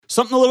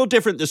Something a little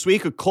different this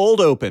week, a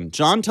cold open.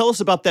 John, tell us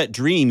about that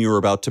dream you were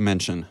about to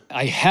mention.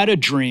 I had a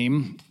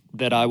dream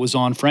that I was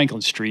on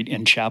Franklin Street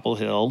in Chapel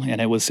Hill, and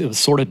it was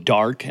sort of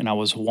dark, and I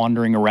was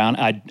wandering around.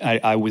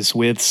 I was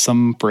with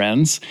some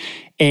friends,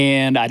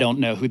 and I don't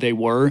know who they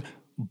were,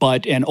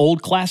 but an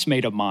old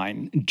classmate of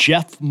mine,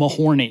 Jeff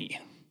Mahorny.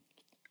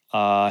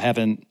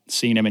 Haven't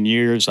seen him in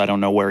years. I don't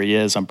know where he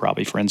is. I'm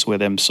probably friends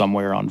with him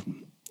somewhere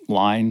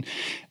online.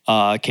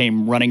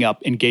 Came running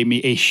up and gave me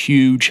a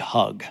huge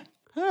hug.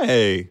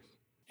 Hey.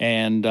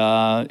 And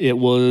it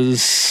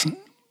was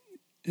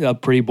a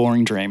pretty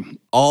boring dream.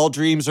 All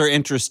dreams are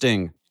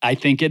interesting. I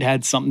think it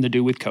had something to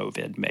do with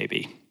COVID,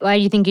 maybe. Why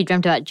do you think you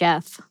dreamt about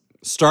Jeff?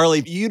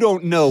 Starlee, you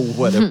don't know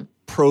what a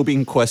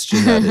probing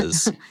question that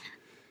is.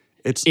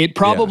 It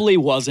probably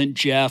wasn't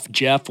Jeff.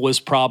 Jeff was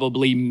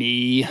probably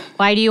me.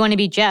 Why do you want to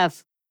be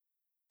Jeff?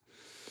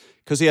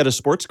 Because he had a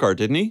sports car,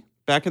 didn't he,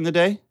 back in the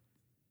day?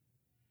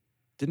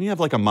 Didn't he have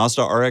like a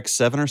Mazda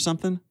RX-7 or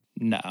something?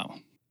 No.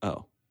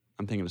 Oh,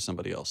 I'm thinking of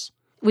somebody else.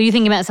 Were you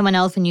thinking about someone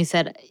else when you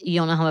said you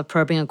don't know how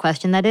probing a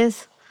question that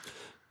is?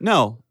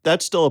 No,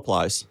 that still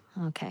applies.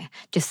 Okay.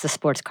 Just the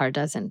sports car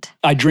doesn't.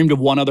 I dreamed of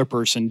one other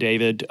person,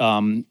 David.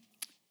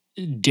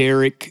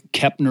 Derek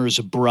Kepner's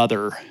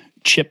brother,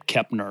 Chip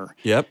Kepner.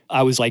 Yep.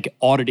 I was like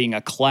auditing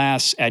a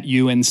class at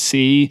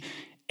UNC,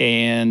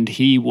 and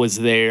he was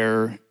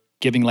there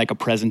giving like a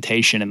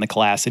presentation in the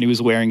class, and he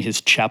was wearing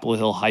his Chapel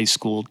Hill High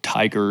School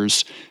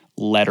Tigers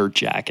letter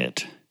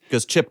jacket.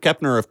 Because Chip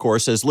Kepner, of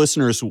course, as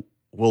listeners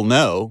will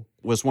know,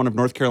 was one of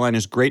North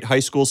Carolina's great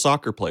high school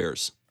soccer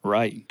players.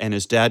 Right. And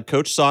his dad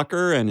coached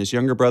soccer, and his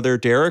younger brother,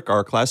 Derek,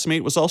 our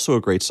classmate, was also a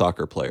great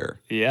soccer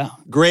player. Yeah.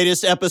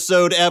 Greatest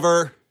episode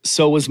ever.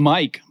 So was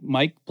Mike.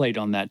 Mike played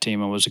on that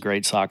team and was a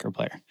great soccer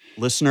player.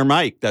 Listener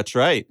Mike, that's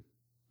right.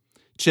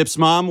 Chip's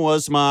mom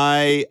was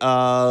my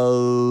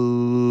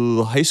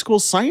high school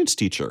science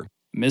teacher.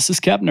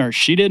 Mrs. Kepner,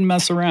 she didn't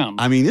mess around.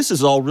 I mean, this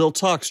is all real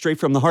talk straight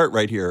from the heart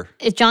right here.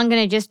 Is John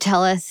going to just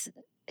tell us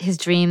his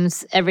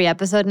dreams every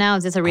episode now?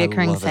 Is this a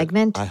reoccurring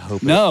segment? I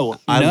hope No,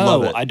 I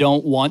love it. I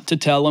don't want to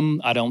tell them.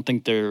 I don't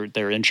think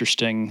they're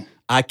interesting.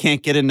 I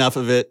can't get enough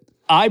of it.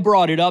 I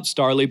brought it up,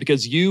 Starlee,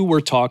 because you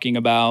were talking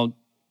about,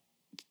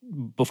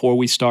 before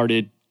we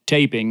started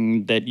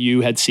taping, that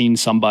you had seen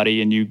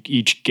somebody and you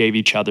each gave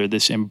each other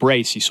this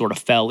embrace. You sort of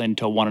fell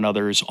into one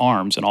another's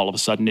arms, and all of a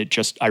sudden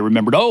I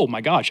remembered, oh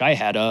my gosh, I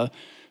had a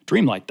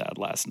dream like that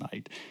last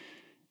night.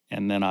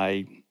 And then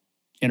I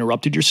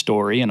interrupted your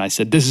story, and I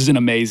said, this is an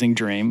amazing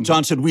dream.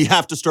 John said, we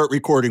have to start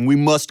recording. We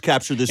must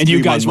capture this and dream.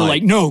 And you guys were on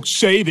like, no,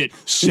 save it.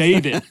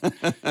 And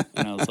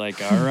I was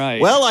like, all right.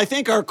 Well, I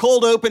think our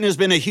cold open has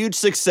been a huge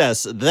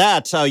success.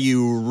 That's how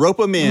you rope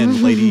them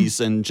in,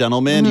 ladies and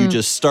gentlemen. You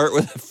just start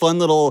with a fun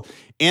little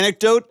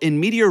anecdote. In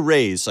media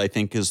res, I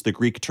think, is the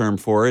Greek term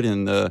for it,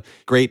 in the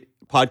great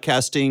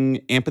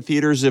podcasting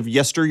amphitheaters of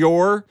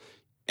yesteryear.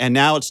 And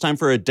now it's time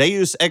for a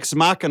Deus Ex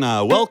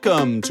Machina.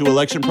 Welcome to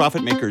Election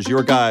Profit Makers,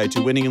 your guide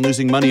to winning and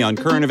losing money on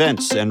current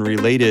events and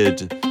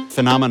related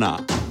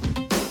phenomena.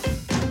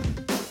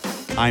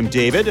 I'm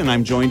David, and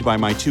I'm joined by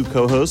my two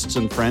co-hosts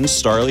and friends,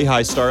 Starlee.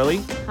 Hi,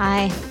 Starlee.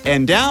 Hi.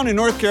 And down in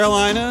North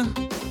Carolina,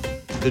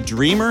 the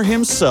dreamer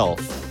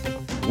himself,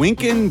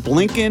 winking,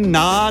 blinking,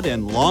 nod,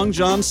 and Long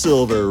John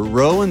Silver,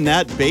 rowing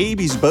that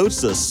baby's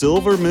boat's a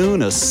silver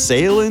moon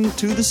a-sailing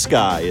to the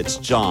sky. It's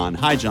John.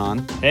 Hi,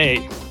 John.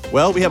 Hey.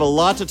 Well, we have a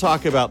lot to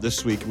talk about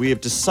this week. We have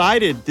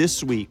decided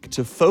this week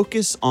to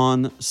focus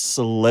on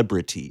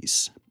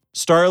celebrities.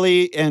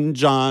 Starlee and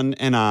John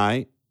and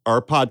I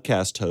are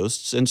podcast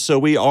hosts, and so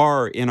we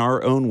are, in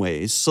our own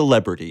ways,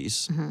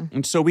 celebrities.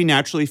 And so we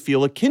naturally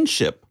feel a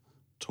kinship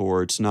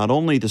towards not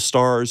only the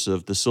stars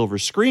of the silver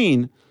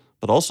screen,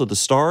 but also the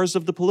stars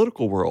of the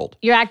political world.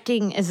 You're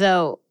acting as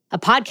though a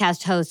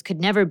podcast host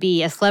could never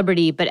be a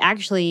celebrity, but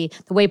actually,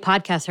 the way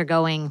podcasts are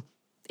going,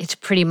 it's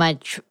pretty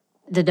much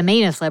the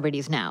domain of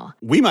celebrities now.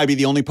 We might be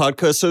the only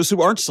podcast hosts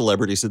who aren't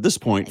celebrities at this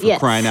point, for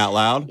crying out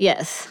loud.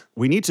 Yes.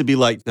 We need to be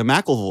like the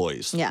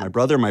McElvoys. Yeah. My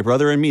brother,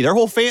 and me.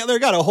 They've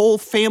got a whole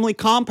family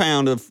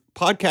compound of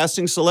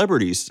podcasting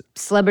celebrities.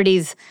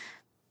 Celebrities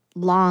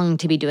long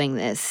to be doing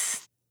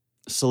this.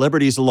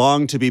 Celebrities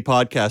long to be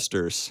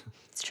podcasters.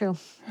 It's true.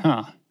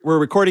 Huh. We're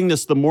recording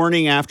this the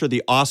morning after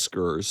the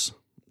Oscars,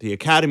 the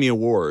Academy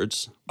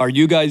Awards. Are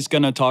you guys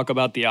going to talk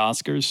about the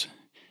Oscars?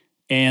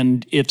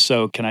 And if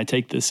so, can I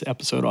take this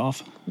episode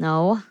off?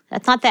 No,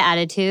 that's not the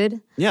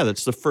attitude. Yeah,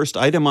 that's the first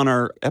item on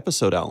our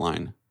episode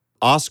outline.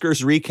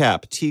 Oscars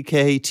recap,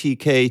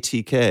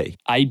 TK.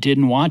 I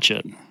didn't watch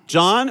it.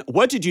 John,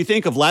 what did you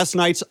think of last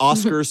night's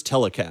Oscars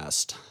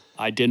telecast?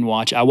 I didn't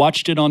watch. I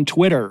watched it on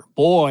Twitter.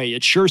 Boy,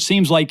 it sure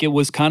seems like it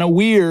was kind of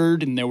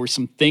weird, and there were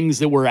some things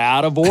that were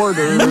out of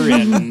order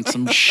and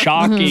some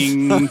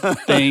shocking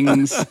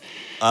things.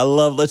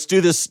 Let's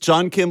do this.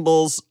 John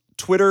Kimball's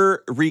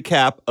Twitter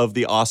recap of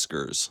the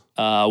Oscars.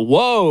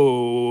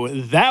 Whoa,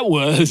 that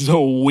was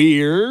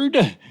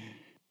weird.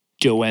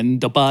 Doing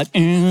the butt,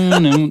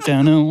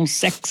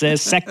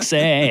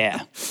 sexy.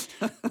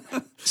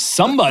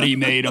 Somebody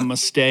made a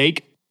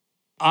mistake.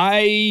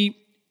 I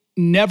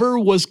never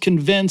was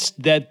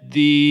convinced that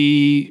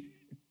the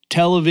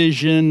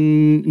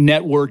television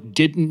network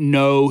didn't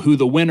know who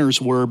the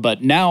winners were,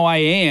 but now I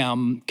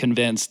am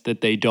convinced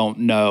that they don't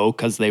know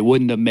because they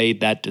wouldn't have made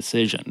that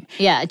decision.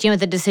 Yeah. Do you know what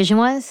the decision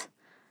was?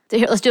 So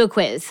here, let's do a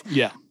quiz.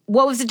 Yeah.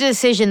 What was the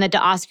decision that the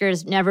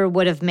Oscars never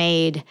would have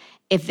made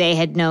if they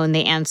had known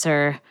the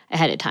answer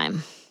ahead of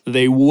time?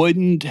 They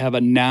wouldn't have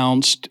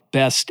announced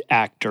Best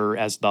Actor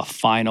as the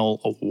final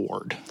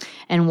award.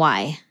 And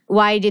why?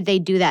 Why did they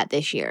do that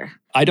this year?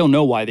 I don't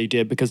know why they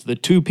did, because the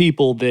two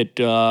people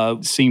that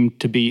seemed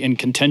to be in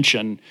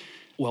contention,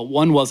 well,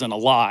 one wasn't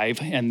alive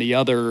and the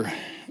other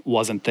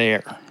wasn't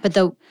there. But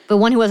the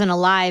one who wasn't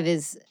alive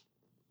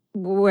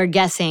we're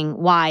guessing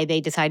why they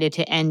decided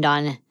to end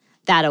on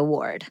that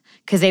award.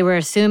 Because they were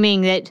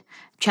assuming that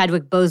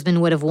Chadwick Boseman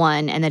would have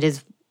won and that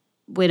his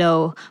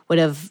widow would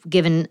have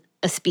given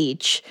a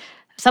speech.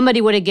 Somebody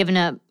would have given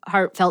a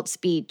heartfelt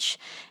speech,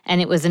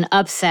 and it was an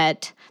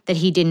upset that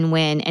he didn't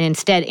win, and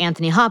instead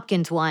Anthony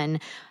Hopkins won.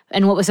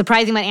 And what was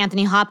surprising about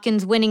Anthony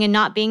Hopkins winning and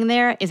not being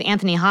there is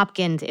Anthony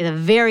Hopkins is a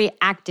very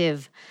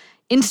active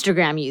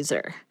Instagram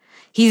user.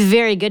 He's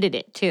very good at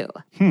it, too.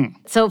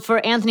 So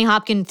for Anthony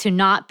Hopkins to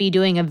not be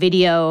doing a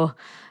video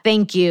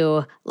thank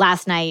you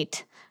last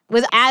night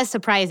was as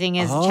surprising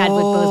as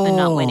Chadwick Boseman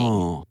not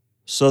winning.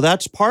 So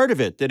that's part of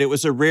it, that it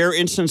was a rare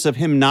instance of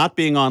him not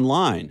being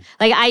online.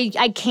 Like,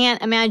 I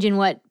can't imagine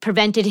what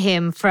prevented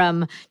him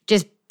from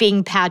just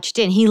being patched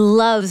in. He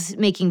loves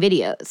making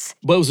videos.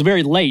 But it was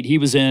very late. He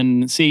was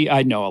in,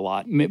 I know a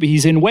lot. Maybe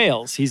he's in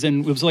Wales.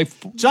 It was like...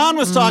 John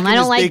was talking I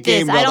don't his like big this.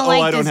 game about, I don't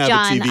like I don't this, have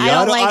John. a TV.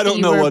 I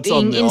don't know like what's that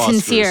you on were the being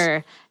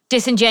Oscars.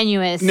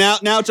 disingenuous.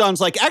 Now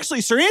John's like,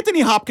 actually, Sir Anthony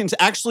Hopkins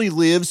actually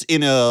lives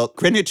in a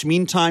Greenwich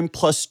Mean Time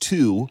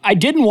 +2. I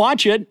didn't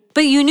watch it.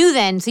 But you knew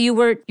then, so you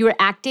were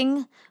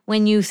acting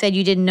when you said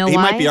you didn't know why? He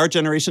might be our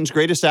generation's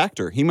greatest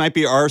actor. He might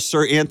be our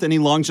Sir Anthony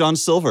Long John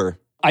Silver.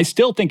 I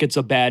still think it's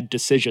a bad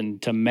decision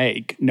to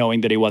make,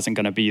 knowing that he wasn't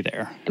going to be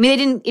there. I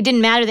mean, it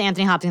didn't matter that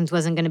Anthony Hopkins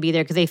wasn't going to be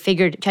there because they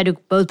figured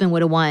Chadwick Boseman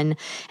would have won,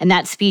 and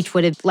that speech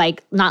would have,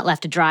 not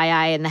left a dry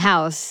eye in the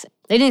house.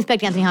 They didn't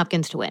expect Anthony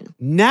Hopkins to win.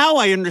 Now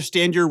I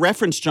understand your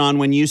reference, John,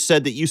 when you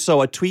said that you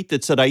saw a tweet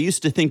that said, I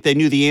used to think they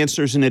knew the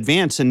answers in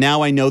advance, and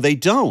now I know they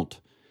don't.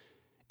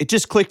 It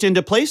just clicked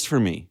into place for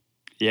me.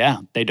 Yeah,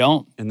 they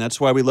don't. And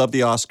that's why we love the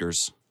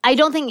Oscars. I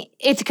don't think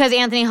it's because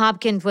Anthony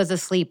Hopkins was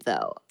asleep,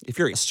 though. If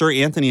you're Sir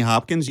Anthony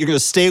Hopkins, you're going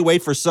to stay away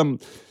for some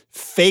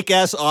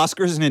fake-ass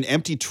Oscars in an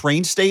empty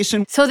train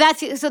station? So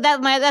that's going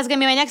to be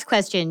my next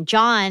question.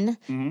 John,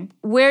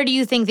 where do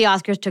you think the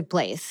Oscars took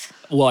place?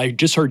 Well, I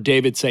just heard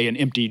David say an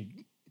empty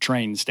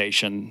train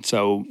station.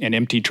 So an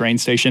empty train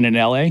station in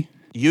L.A.?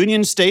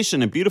 Union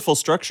Station, a beautiful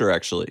structure,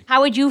 actually.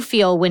 How would you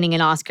feel winning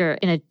an Oscar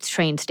in a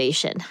train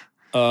station?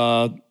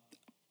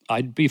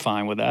 I'd be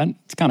fine with that.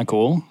 It's kind of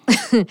cool.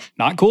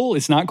 Not cool?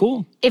 It's not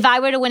cool? If I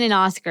were to win an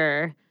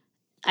Oscar,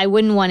 I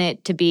wouldn't want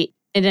it to be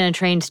in a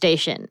train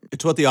station.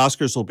 It's what the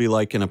Oscars will be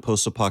like in a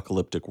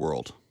post-apocalyptic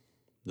world.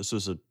 This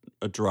is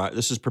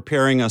this is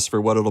preparing us for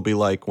what it'll be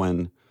like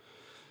when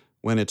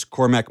it's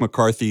Cormac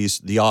McCarthy's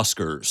The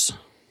Oscars.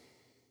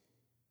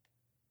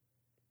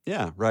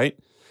 Yeah, right?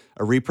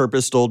 A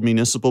repurposed old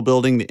municipal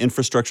building. The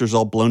infrastructure's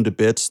all blown to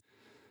bits.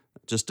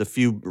 Just a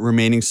few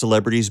remaining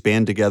celebrities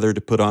band together to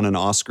put on an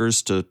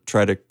Oscars to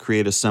try to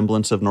create a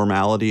semblance of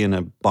normality in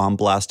a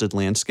bomb-blasted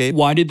landscape.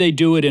 Why did they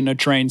do it in a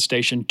train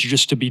station?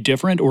 Just to be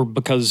different, or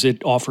because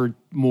it offered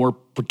more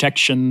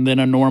protection than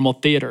a normal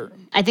theater?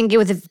 I think it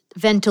was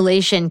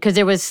ventilation because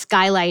there was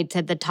skylights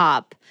at the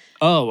top.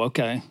 Oh,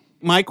 okay.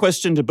 My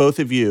question to both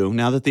of you,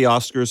 now that the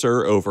Oscars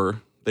are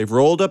over, they've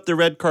rolled up the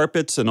red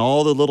carpets and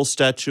all the little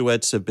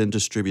statuettes have been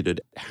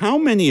distributed. How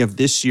many of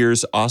this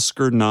year's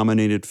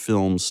Oscar-nominated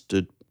films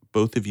did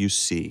both of you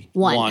see?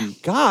 One.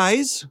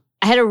 Guys.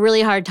 I had a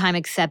really hard time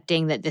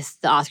accepting that the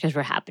Oscars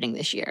were happening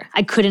this year.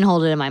 I couldn't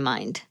hold it in my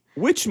mind.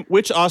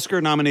 Which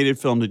Oscar-nominated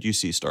film did you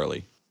see,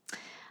 Starlee?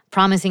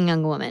 Promising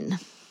Young Woman.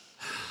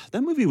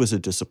 That movie was a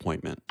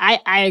disappointment.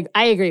 I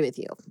agree with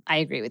you.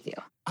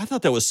 I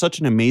thought that was such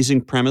an amazing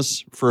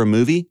premise for a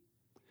movie.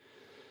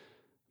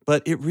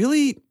 But it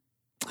really,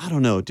 I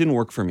don't know, it didn't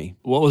work for me.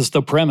 What was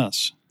the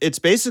premise? It's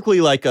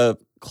basically like a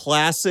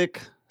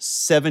classic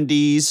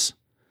 70s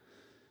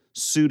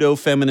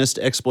pseudo-feminist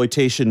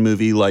exploitation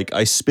movie like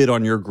I Spit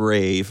on Your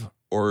Grave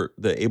or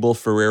the Abel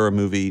Ferrara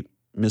movie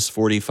Miss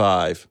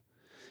 45,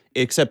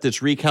 except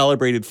it's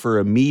recalibrated for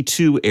a Me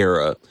Too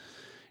era.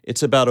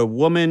 It's about a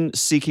woman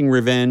seeking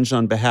revenge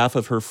on behalf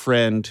of her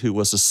friend who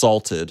was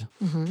assaulted.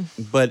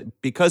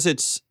 But because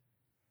it's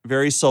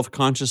very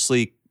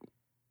self-consciously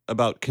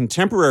about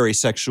contemporary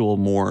sexual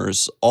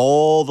mores,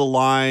 all the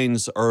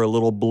lines are a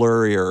little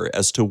blurrier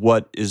as to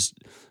what is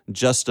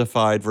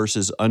justified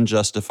versus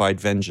unjustified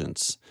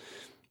vengeance.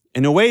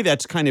 In a way,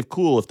 that's kind of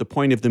cool if the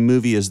point of the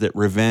movie is that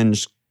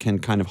revenge can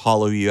kind of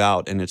hollow you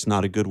out and it's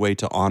not a good way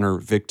to honor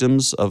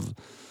victims of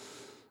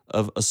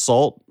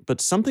assault.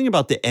 But something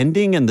about the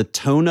ending and the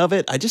tone of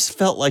it, I just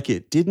felt like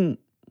it didn't...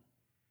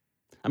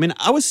 I mean,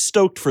 I was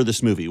stoked for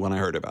this movie when I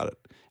heard about it.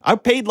 I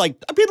paid like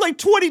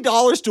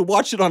 $20 to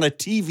watch it on a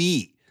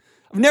TV.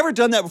 I've never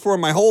done that before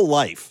in my whole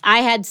life. I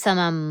had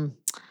some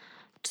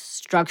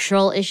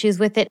structural issues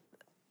with it.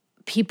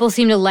 People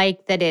seem to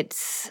like that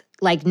it's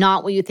like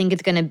not what you think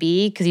it's going to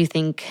be because you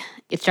think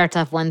it starts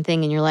off one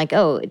thing and you're like,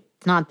 oh,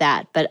 it's not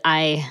that. But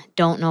I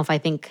don't know if I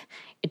think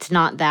it's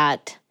not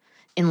that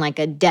in like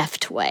a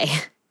deft way.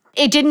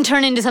 It didn't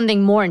turn into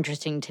something more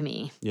interesting to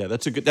me. Yeah,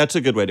 that's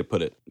a good way to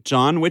put it.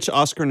 John, which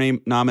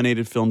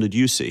Oscar-nominated film did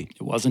you see?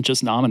 It wasn't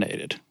just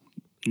nominated.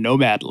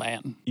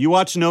 Nomadland. You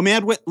watched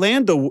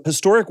Nomadland, the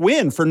historic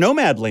win for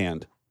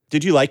Nomadland.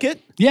 Did you like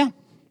it? Yeah.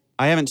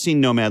 I haven't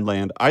seen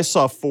Nomadland. I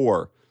saw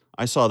 4.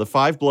 I saw The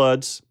Five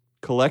Bloods,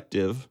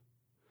 Collective,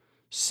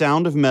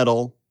 Sound of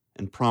Metal,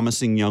 and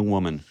Promising Young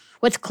Woman.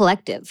 What's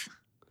Collective?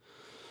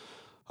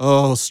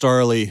 Oh,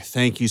 Starlee,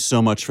 thank you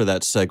so much for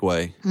that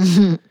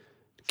segue.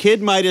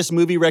 Kid Midas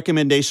movie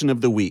recommendation of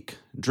the week.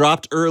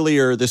 Dropped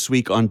earlier this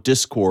week on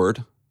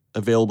Discord.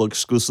 Available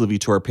exclusively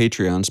to our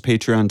Patreons.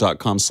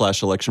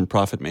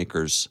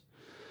 Patreon.com/electionprofitmakers.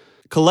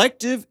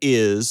 Collective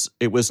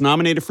it was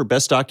nominated for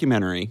Best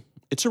Documentary.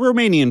 It's a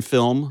Romanian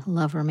film.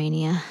 Love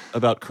Romania.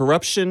 About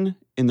corruption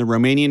in the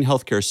Romanian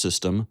healthcare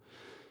system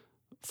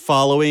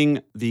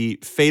following the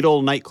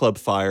fatal nightclub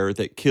fire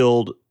that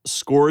killed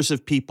scores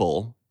of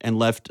people and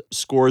left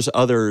scores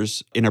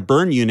others in a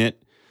burn unit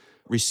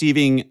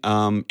receiving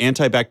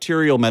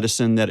antibacterial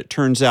medicine that it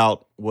turns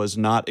out was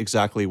not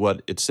exactly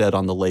what it said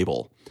on the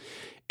label.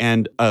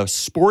 And a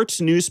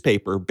sports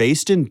newspaper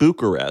based in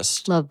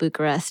Bucharest. Love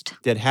Bucharest.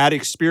 That had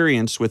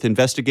experience with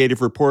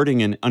investigative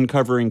reporting and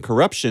uncovering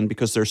corruption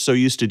because they're so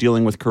used to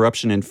dealing with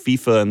corruption in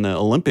FIFA and the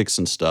Olympics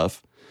and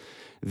stuff.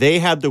 They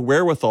had the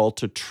wherewithal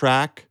to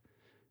track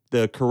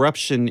the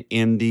corruption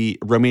in the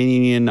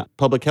Romanian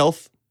public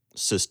health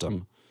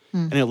system.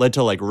 And it led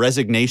to like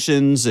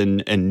resignations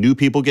and new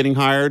people getting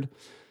hired.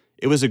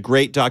 It was a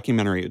great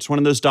documentary. It's one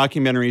of those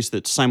documentaries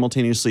that's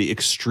simultaneously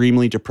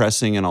extremely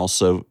depressing and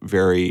also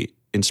very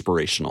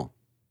inspirational.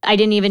 I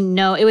didn't even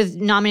know it was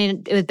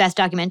nominated. It was Best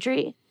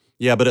Documentary.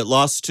 Yeah, but it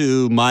lost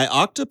to My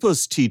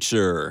Octopus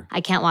Teacher.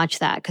 I can't watch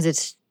that because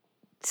it's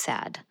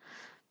sad.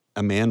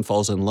 A man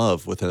falls in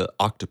love with an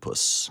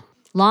octopus.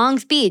 Long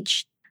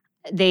speech.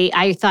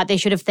 I thought they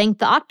should have thanked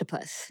the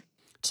octopus.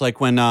 It's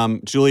like when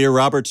Julia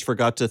Roberts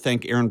forgot to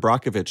thank Erin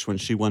Brockovich when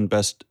she won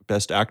Best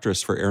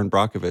Actress for Erin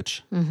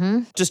Brockovich.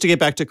 Mm-hmm. Just to get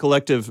back to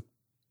Collective,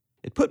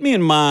 it put me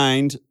in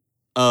mind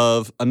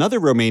of another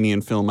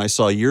Romanian film I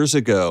saw years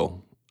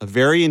ago, a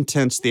very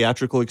intense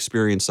theatrical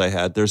experience I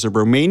had. There's a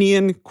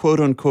Romanian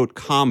quote-unquote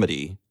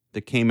comedy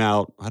that came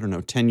out,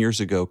 10 years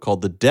ago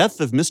called The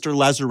Death of Mr.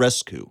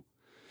 Lazarescu.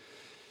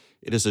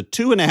 It is a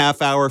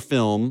 2.5-hour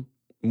film,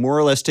 more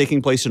or less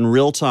taking place in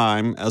real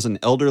time as an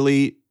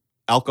elderly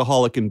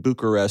alcoholic in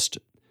Bucharest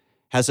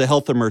has a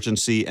health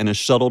emergency and is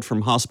shuttled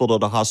from hospital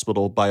to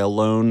hospital by a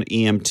lone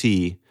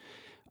EMT,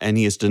 and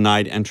he is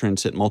denied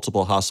entrance at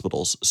multiple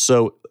hospitals.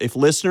 So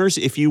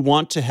if you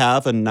want to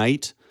have a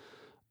night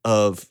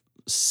of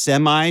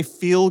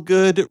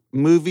semi-feel-good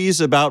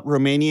movies about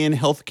Romanian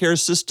healthcare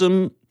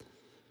system,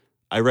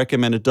 I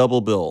recommend a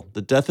double bill.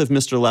 The Death of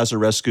Mr.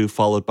 Lazarescu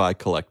followed by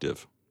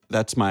Collective.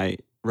 That's my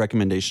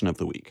recommendation of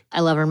the week.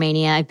 I love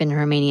Romania. I've been to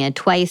Romania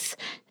twice.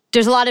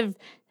 There's a lot of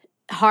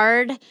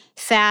hard,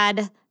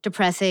 sad,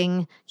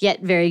 depressing,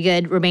 yet very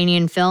good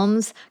Romanian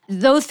films.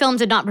 Those films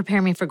did not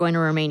prepare me for going to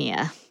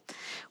Romania,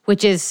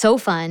 which is so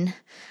fun.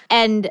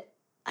 And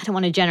I don't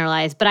want to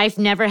generalize, but I've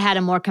never had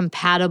a more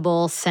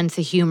compatible sense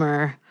of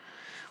humor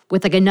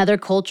with like another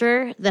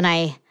culture than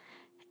I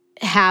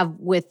have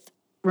with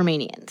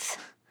Romanians.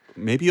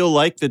 Maybe you'll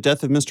like The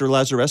Death of Mr.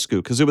 Lazarescu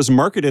because it was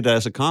marketed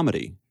as a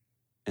comedy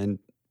and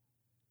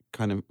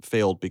kind of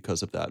failed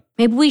because of that.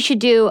 Maybe we should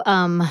do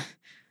a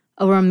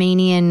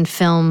mini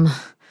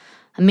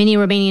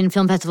Romanian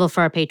film festival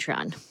for our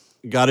Patreon.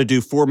 Got to do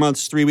 4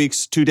 months, 3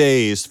 weeks, 2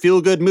 days.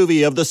 Feel-good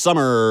movie of the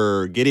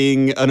summer.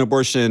 Getting an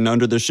abortion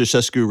under the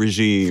Ceausescu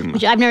regime.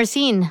 Which I've never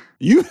seen.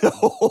 It's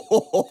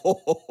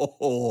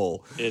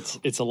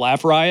a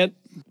laugh riot.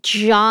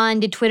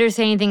 John, did Twitter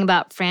say anything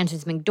about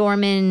Frances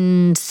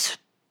McDormand?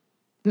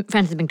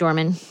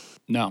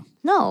 No.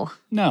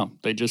 No.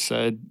 They just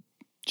said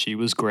she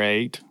was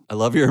great. I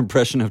love your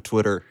impression of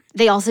Twitter.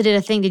 They also did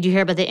a thing. Did you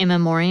hear about the in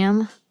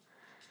memoriam?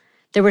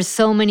 There were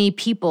so many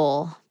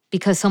people,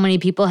 because so many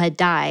people had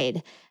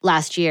died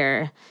last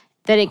year,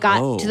 that it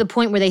got to the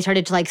point where they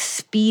started to like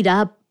speed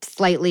up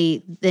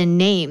slightly the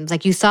names.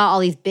 Like you saw all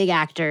these big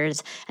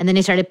actors, and then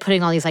they started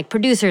putting all these like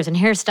producers and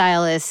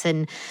hairstylists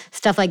and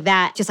stuff like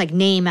that, just like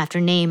name after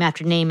name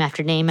after name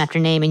after name after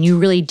name. And you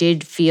really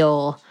did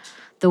feel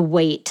the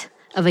weight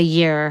of a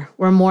year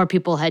where more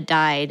people had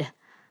died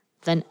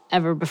than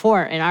ever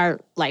before in our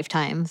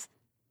lifetimes.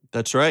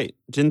 That's right.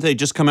 Didn't they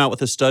just come out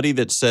with a study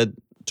that said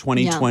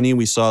 2020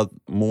 we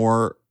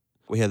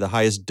had the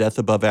highest death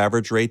above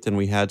average rate than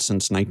we had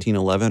since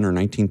 1911 or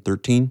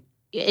 1913?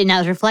 And that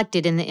was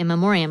reflected in the in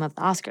memoriam of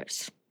the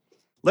Oscars.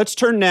 Let's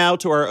turn now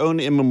to our own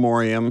in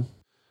memoriam.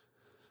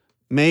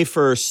 May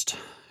 1st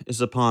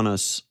is upon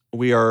us.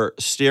 We are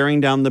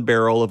staring down the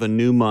barrel of a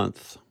new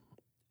month.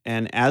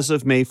 And as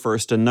of May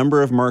 1st, a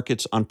number of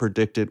markets on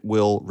Predicted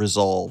will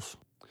resolve.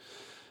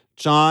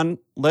 John,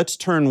 let's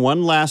turn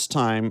one last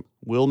time.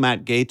 Will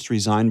Matt Gaetz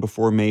resign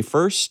before May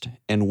 1st?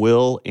 And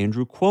will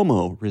Andrew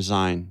Cuomo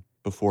resign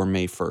before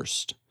May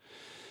 1st?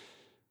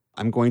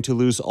 I'm going to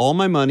lose all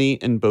my money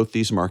in both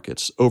these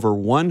markets. Over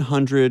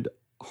 100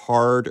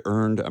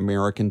 hard-earned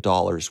American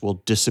dollars will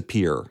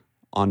disappear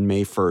on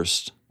May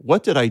 1st.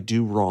 What did I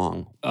do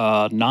wrong?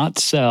 Not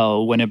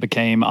sell when it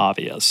became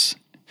obvious.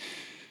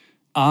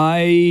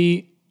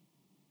 I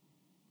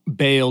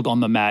bailed on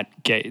the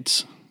Matt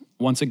Gaetz.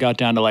 Once it got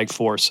down to like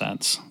 4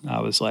 cents,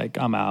 I was like,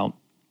 I'm out.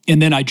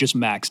 And then I just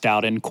maxed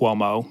out in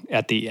Cuomo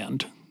at the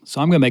end. So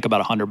I'm going to make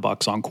about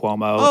 $100 on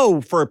Cuomo.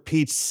 Oh, for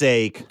Pete's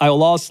sake. I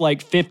lost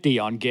like 50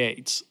 on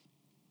Gaetz.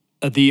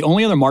 The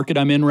only other market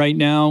I'm in right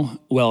now,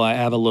 well, I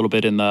have a little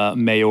bit in the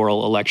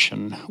mayoral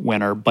election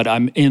winner, but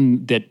I'm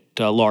in that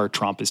Laura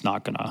Trump is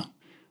not going to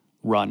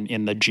run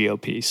in the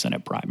GOP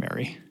Senate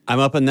primary. I'm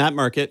up in that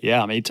market.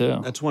 Yeah, me too.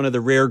 That's one of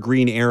the rare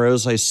green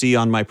arrows I see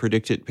on my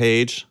Predicted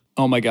page.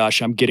 Oh my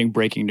gosh, I'm getting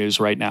breaking news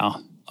right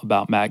now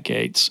about Matt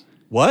Gaetz.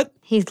 What?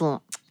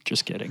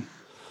 Just kidding.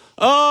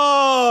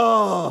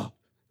 Oh!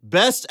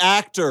 Best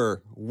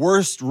Actor,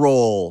 Worst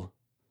Role.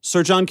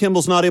 Sir John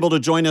Kimball's not able to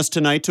join us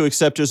tonight to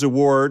accept his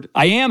award.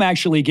 I am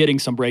actually getting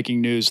some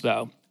breaking news,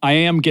 though. I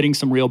am getting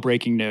some real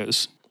breaking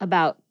news.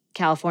 About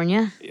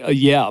California?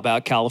 Yeah,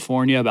 about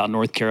California, about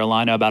North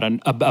Carolina,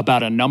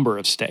 about a number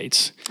of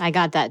states. I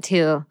got that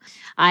too.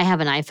 I have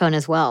an iPhone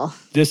as well.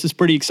 This is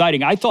pretty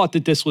exciting. I thought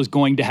that this was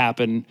going to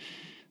happen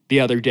the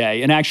other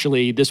day. And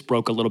actually, this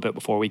broke a little bit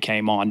before we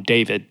came on.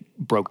 David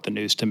broke the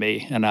news to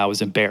me, and I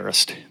was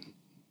embarrassed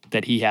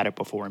that he had it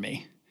before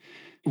me.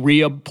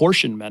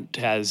 Reapportionment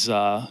has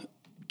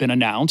been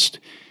announced,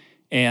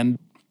 and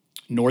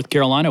North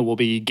Carolina will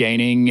be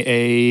gaining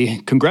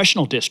a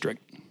congressional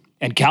district,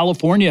 and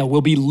California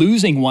will be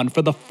losing one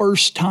for the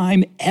first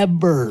time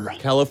ever.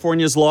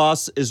 California's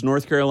loss is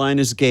North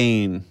Carolina's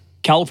gain.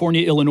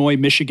 California, Illinois,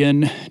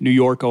 Michigan, New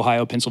York,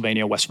 Ohio,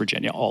 Pennsylvania, West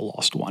Virginia all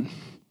lost one.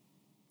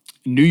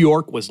 New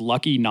York was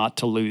lucky not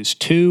to lose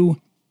two.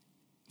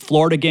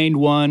 Florida gained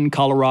one.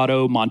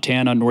 Colorado,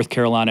 Montana, North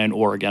Carolina, and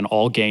Oregon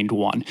all gained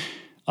one.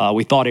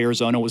 We thought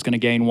Arizona was going to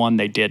gain one.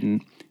 They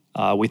didn't.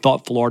 We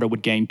thought Florida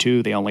would gain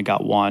two. They only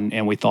got one.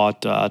 And we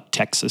thought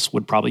Texas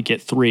would probably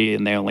get three,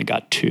 and they only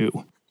got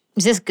two.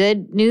 Is this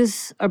good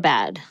news or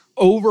bad?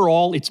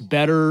 Overall, it's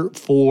better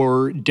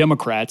for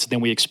Democrats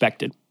than we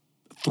expected.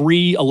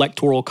 3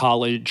 electoral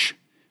college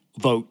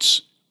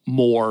votes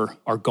more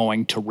are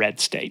going to red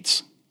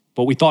states.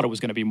 But we thought it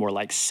was going to be more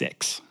like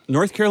 6.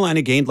 North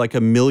Carolina gained like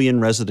 1 million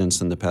residents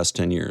in the past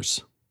 10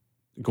 years.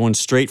 Going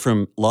straight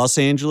from Los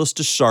Angeles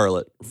to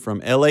Charlotte, from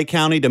LA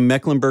County to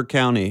Mecklenburg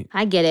County.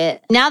 I get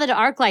it. Now that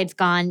ArcLight's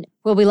gone,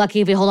 we'll be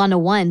lucky if we hold on to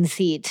 1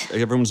 seat.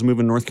 Everyone's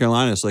moving to North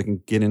Carolina so they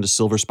can get into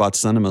Silver Spot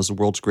Cinemas, the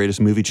world's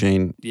greatest movie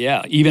chain.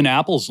 Yeah, even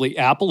Apple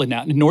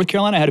announced, North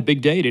Carolina had a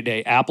big day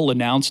today. Apple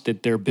announced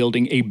that they're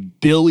building a $1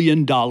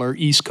 billion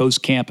East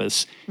Coast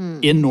campus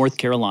in North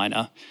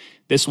Carolina.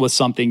 This was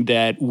something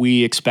that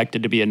we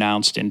expected to be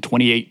announced in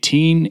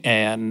 2018,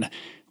 and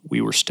we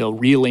were still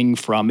reeling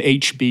from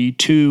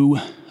HB2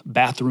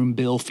 bathroom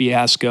bill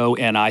fiasco,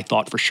 and I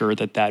thought for sure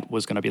that that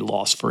was going to be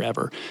lost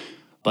forever.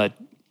 But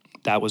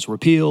that was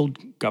repealed.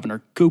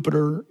 Governor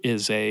Cooper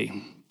is a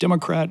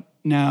Democrat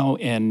now,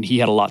 and he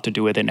had a lot to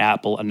do with it, and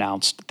Apple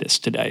announced this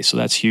today. So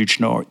that's huge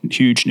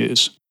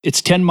news.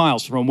 It's 10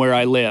 miles from where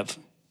I live.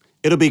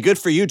 It'll be good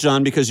for you,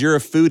 John, because you're a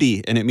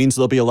foodie, and it means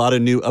there'll be a lot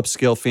of new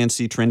upscale,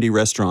 fancy, trendy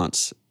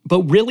restaurants.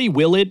 But really,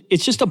 will it?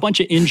 It's just a bunch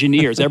of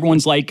engineers.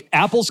 Everyone's like,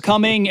 Apple's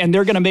coming, and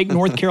they're going to make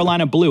North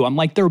Carolina blue. I'm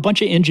like, there are a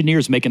bunch of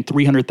engineers making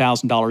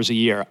 $300,000 a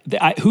year.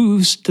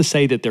 Who's to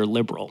say that they're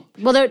liberal?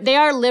 Well, they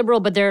are liberal,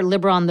 but they're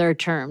liberal on their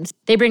terms.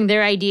 They bring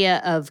their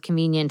idea of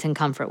convenience and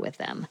comfort with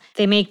them.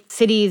 They make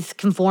cities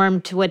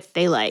conform to what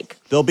they like.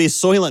 There'll be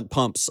Soylent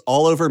pumps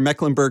all over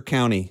Mecklenburg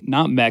County.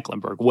 Not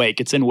Mecklenburg,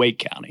 Wake. It's in Wake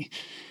County.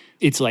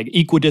 It's like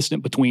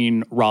equidistant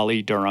between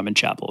Raleigh, Durham, and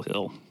Chapel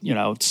Hill. You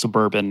know,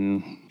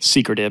 suburban,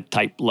 secretive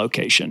type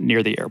location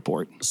near the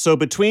airport. So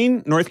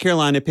between North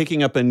Carolina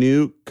picking up a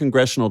new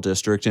congressional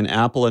district and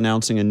Apple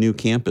announcing a new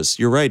campus,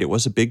 you're right, it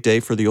was a big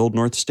day for the old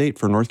North State,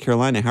 for North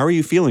Carolina. How are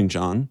you feeling,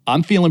 John?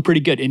 I'm feeling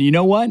pretty good. And you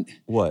know what?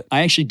 What?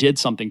 I actually did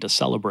something to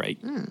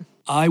celebrate.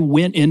 I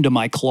went into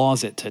my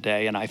closet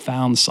today and I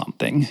found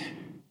something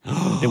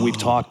that we've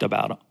talked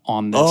about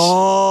on this.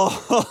 Oh,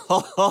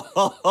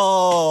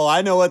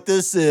 I know what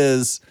this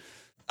is.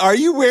 Are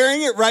you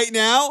wearing it right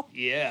now?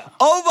 Yeah.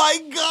 Oh my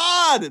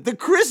God, the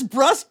Chris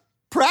Brust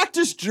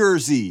practice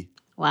jersey.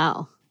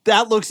 Wow.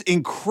 That looks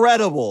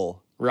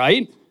incredible.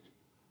 Right?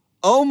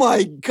 Oh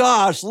my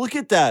gosh, look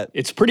at that.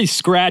 It's pretty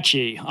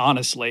scratchy,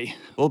 honestly.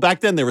 Well, back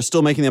then they were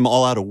still making them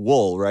all out of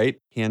wool,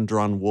 right?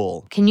 Hand-drawn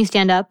wool. Can you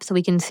stand up so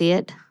we can see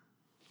it?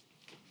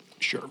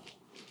 Sure.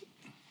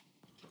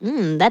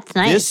 That's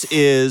nice. This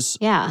is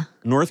Yeah.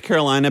 North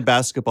Carolina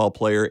basketball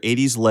player,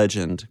 80s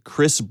legend,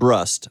 Chris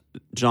Brust.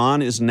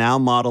 John is now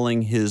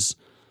modeling his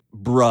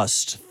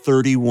Brust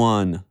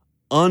 31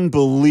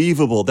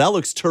 Unbelievable. That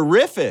looks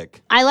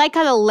terrific. I like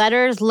how the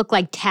letters look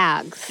like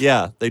tags.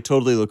 Yeah, they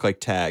totally look like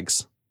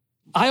tags.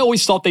 I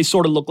always thought they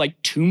sort of looked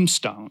like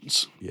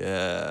tombstones.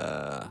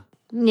 Yeah.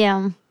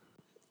 Yeah.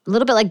 A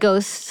little bit like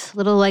ghosts.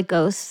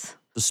 The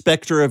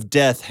specter of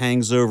death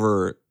hangs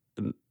over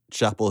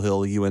Chapel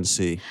Hill,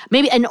 UNC.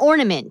 Maybe an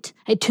ornament,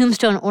 a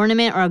tombstone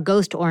ornament or a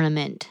ghost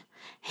ornament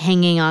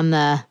hanging on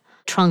the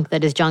trunk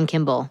that is John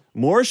Kimball.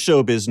 More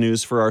showbiz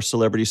news for our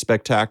celebrity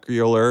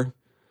spectacular.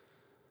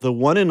 The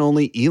one and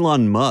only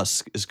Elon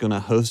Musk is going to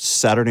host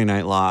Saturday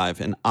Night Live,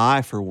 and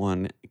I, for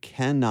one,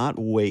 cannot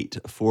wait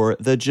for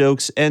the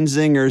jokes and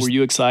zingers. Were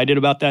you excited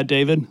about that,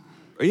 David?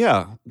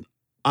 Yeah.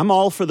 I'm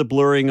all for the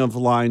blurring of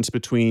lines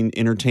between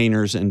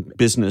entertainers and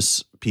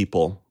business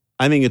people.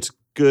 I think it's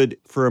good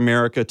for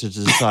America to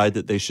decide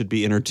that they should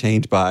be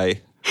entertained by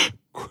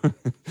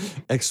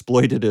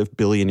exploitative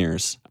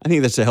billionaires. I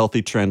think that's a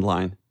healthy trend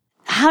line.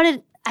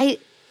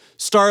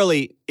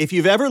 Starlee, if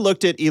you've ever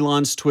looked at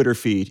Elon's Twitter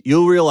feed,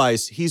 you'll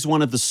realize he's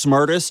one of the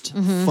smartest,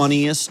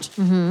 funniest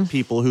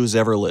people who's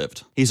ever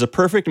lived. He's a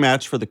perfect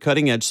match for the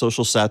cutting-edge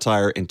social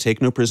satire and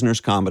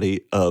take-no-prisoners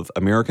comedy of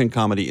American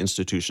comedy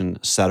institution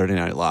Saturday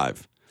Night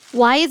Live.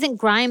 Why isn't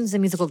Grimes a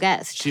musical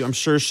guest? I'm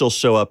sure she'll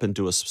show up and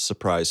do a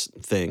surprise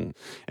thing,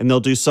 and they'll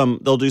do some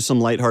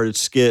lighthearted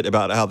skit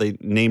about how they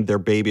named their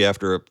baby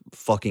after a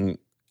fucking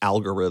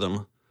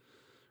algorithm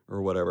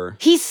or whatever.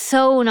 He's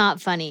so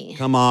not funny.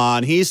 Come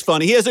on, he's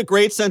funny. He has a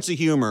great sense of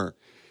humor.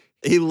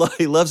 He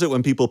loves it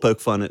when people poke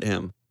fun at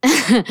him.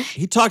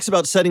 He talks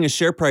about setting a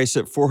share price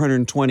at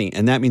 420,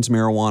 and that means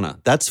marijuana.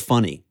 That's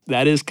funny.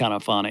 That is kind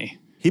of funny.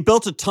 He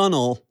built a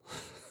tunnel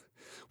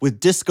with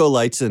disco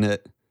lights in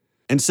it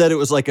and said it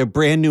was like a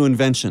brand new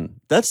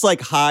invention. That's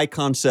like high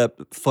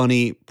concept,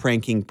 funny,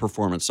 pranking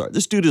performance art.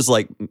 This dude is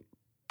like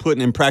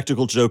putting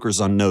Impractical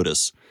Jokers on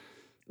notice.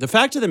 The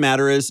fact of the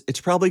matter is,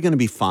 it's probably going to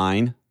be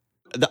fine.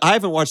 I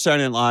haven't watched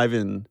Saturday Night Live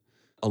in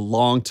a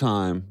long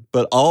time,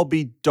 but I'll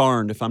be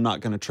darned if I'm not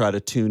going to try to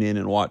tune in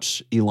and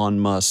watch Elon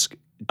Musk.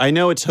 I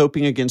know it's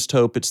hoping against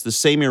hope. It's the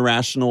same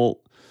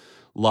irrational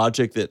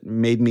logic that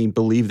made me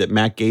believe that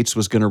Matt Gaetz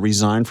was going to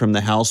resign from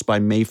the House by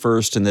May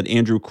 1st and that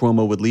Andrew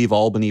Cuomo would leave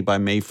Albany by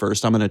May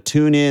 1st. I'm going to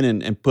tune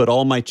in and put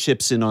all my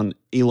chips in on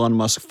Elon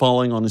Musk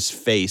falling on his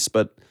face.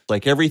 But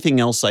like everything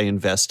else I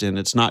invest in,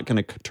 it's not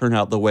going to turn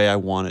out the way I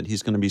want it.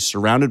 He's going to be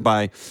surrounded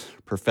by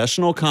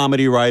professional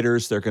comedy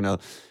writers. They're going to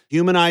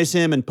humanize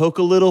him and poke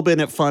a little bit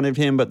at fun of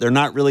him, but they're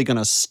not really going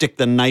to stick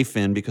the knife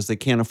in because they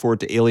can't afford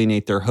to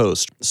alienate their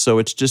host. So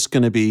it's just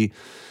going to be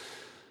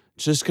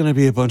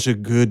a bunch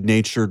of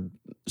good-natured,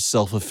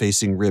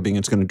 self-effacing ribbing.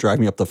 It's going to drive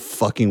me up the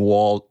fucking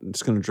wall.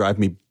 It's going to drive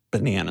me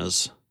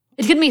bananas.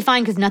 It's going to be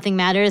fine because nothing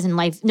matters in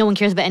life. No one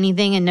cares about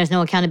anything and there's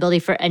no accountability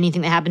for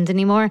anything that happens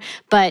anymore.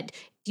 But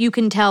you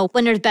can tell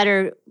when there's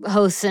better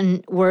hosts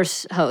and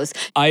worse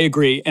hosts. I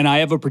agree. And I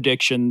have a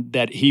prediction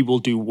that he will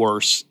do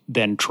worse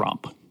than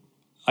Trump.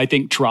 I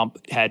think Trump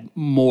had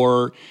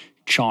more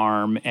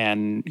charm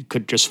and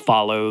could just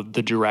follow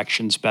the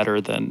directions better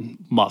than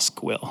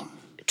Musk will.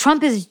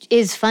 Trump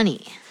is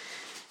funny.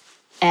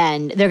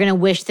 And they're going to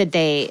wish that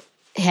they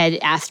had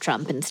asked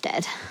Trump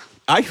instead.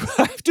 I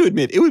have to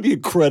admit, it would be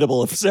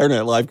incredible if Saturday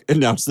Night Live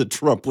announced that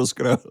Trump was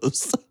going to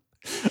host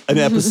an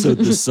episode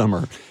this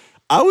summer.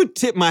 I would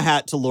tip my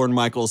hat to Lorne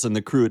Michaels and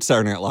the crew at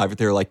Saturday Night Live if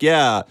they were like,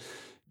 yeah,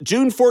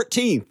 June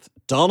 14th,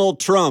 Donald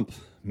Trump,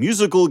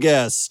 musical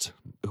guest,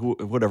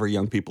 whatever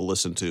young people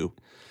listen to.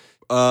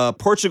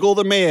 Portugal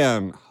the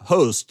Man,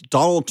 host,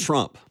 Donald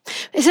Trump.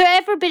 Has there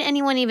ever been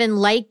anyone even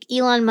like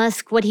Elon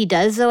Musk, what he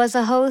does, though, as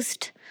a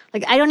host?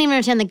 Like, I don't even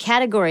understand the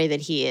category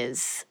that he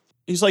is.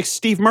 He's like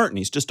Steve Martin.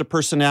 He's just a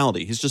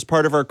personality. He's just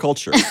part of our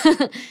culture.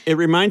 It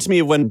reminds me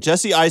of when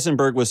Jesse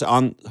Eisenberg was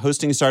on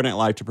hosting Saturday Night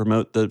Live to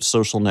promote the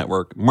social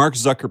network. Mark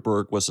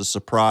Zuckerberg was a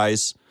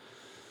surprise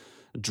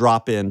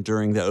drop-in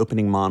during the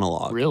opening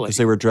monologue. Really? Because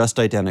they were dressed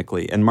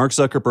identically. And Mark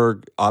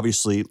Zuckerberg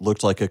obviously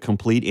looked like a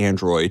complete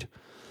android,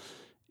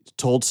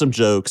 told some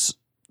jokes,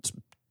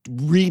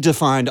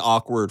 redefined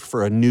awkward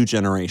for a new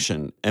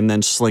generation, and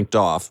then slinked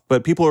off.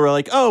 But people were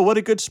like, oh, what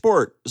a good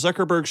sport.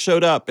 Zuckerberg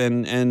showed up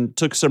and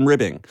took some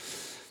ribbing.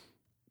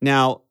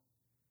 Now,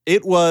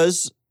 it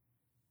was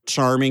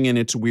charming in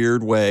its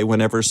weird way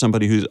whenever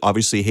somebody who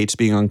obviously hates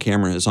being on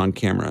camera is on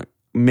camera.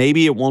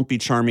 Maybe it won't be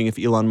charming if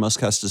Elon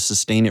Musk has to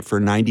sustain it for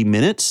 90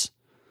 minutes.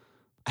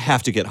 I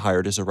have to get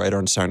hired as a writer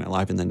on Saturday Night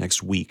Live in the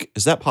next week.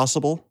 Is that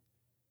possible?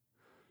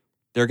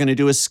 They're going to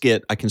do a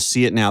skit. I can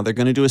see it now. They're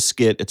going to do a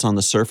skit. It's on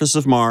the surface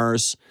of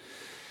Mars.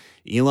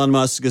 Elon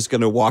Musk is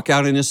going to walk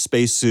out in his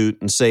spacesuit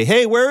and say,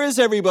 hey, where is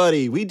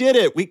everybody? We did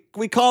it.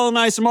 We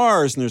colonized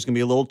Mars. And there's going to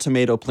be a little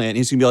tomato plant.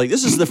 He's going to be like,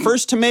 this is the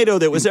first tomato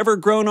that was ever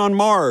grown on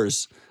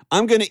Mars.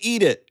 I'm going to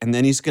eat it. And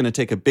then he's going to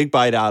take a big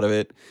bite out of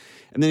it.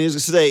 And then he's going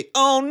to say,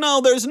 oh,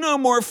 no, there's no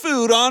more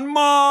food on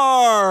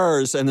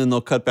Mars. And then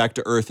they'll cut back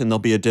to Earth and there'll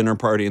be a dinner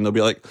party. And they'll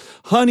be like,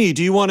 honey,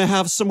 do you want to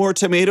have some more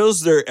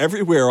tomatoes? They're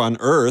everywhere on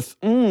Earth.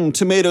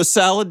 Tomato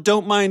salad.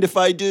 Don't mind if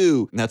I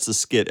do. And that's the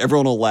skit.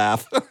 Everyone will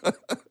laugh.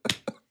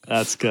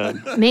 That's good.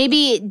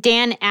 Maybe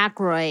Dan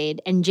Aykroyd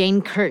and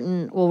Jane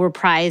Curtin will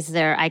reprise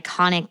their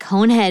iconic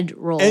Conehead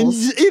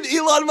roles. And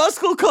Elon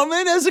Musk will come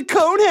in as a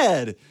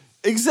Conehead.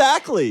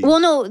 Exactly. Well,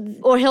 no,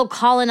 or he'll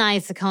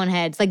colonize the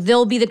Coneheads. Like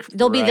they'll be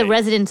the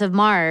residents of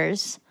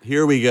Mars.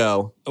 Here we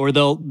go. Or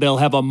they'll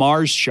have a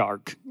Mars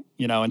shark,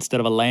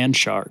 instead of a land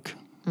shark.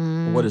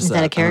 What is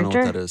that a character? I don't know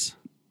what that is.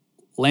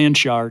 Land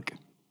shark.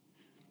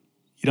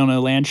 You don't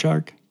know land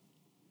shark?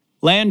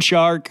 Land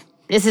shark.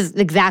 This is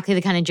exactly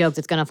the kind of joke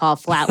that's going to fall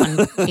flat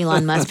when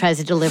Elon Musk tries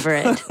to deliver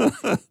it.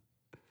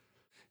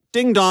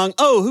 Ding dong.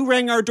 Oh, who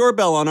rang our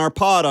doorbell on our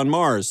pod on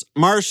Mars?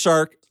 Mars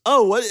shark.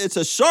 Oh, what? It's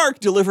a shark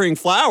delivering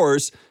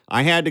flowers.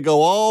 I had to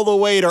go all the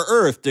way to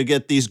Earth to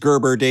get these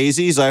Gerber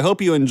daisies. I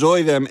hope you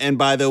enjoy them. And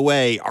by the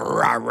way,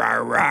 rah, rah,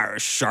 rah,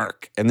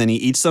 shark. And then he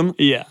eats them.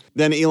 Yeah.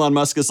 Then Elon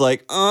Musk is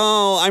like,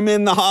 oh, I'm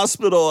in the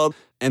hospital.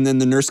 And then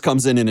the nurse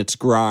comes in and it's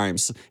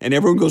Grimes. And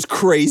everyone goes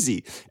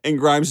crazy. And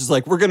Grimes is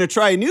like, we're going to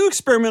try a new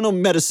experimental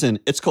medicine.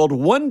 It's called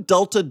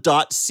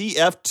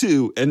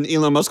 1-delta.CF2. And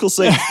Elon Musk will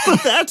say,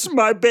 but that's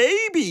my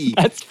baby.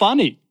 That's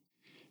funny.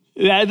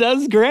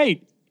 That's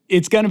great.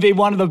 It's going to be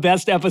one of the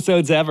best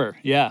episodes ever.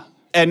 Yeah.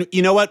 And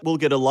you know what? We'll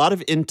get a lot of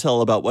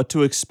intel about what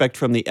to expect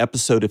from the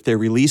episode if they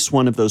release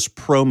one of those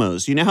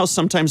promos. You know how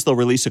sometimes they'll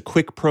release a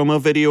quick promo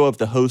video of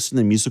the host and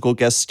the musical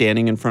guest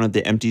standing in front of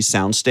the empty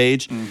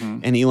soundstage?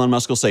 Mm-hmm. And Elon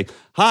Musk will say,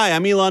 hi,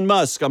 I'm Elon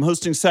Musk. I'm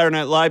hosting Saturday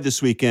Night Live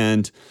this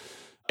weekend.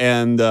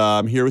 And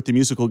I'm here with the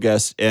musical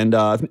guest. And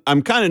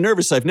I'm kind of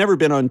nervous. I've never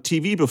been on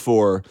TV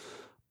before.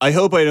 I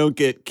hope I don't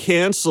get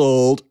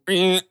canceled.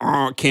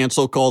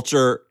 Cancel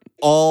culture.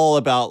 All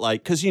about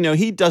because,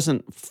 he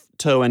doesn't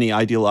toe any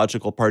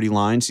ideological party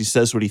lines. He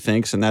says what he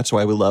thinks, and that's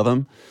why we love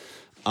him.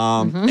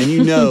 And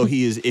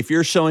he is, if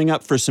you're showing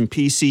up for some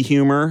PC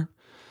humor,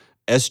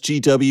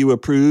 SGW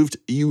approved,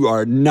 you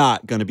are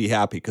not going to be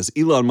happy because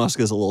Elon Musk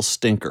is a little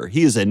stinker.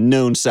 He is a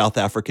known South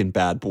African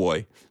bad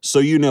boy. So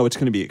it's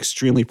going to be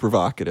extremely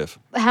provocative.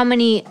 How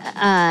many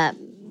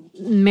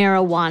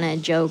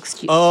marijuana jokes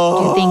do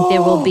you think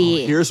there will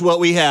be? Here's what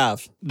we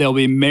have. There'll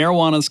be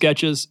marijuana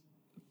sketches.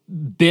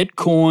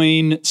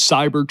 Bitcoin,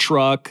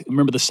 Cybertruck.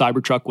 Remember the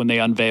Cybertruck when they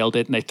unveiled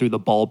it and they threw the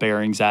ball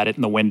bearings at it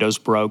and the windows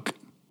broke?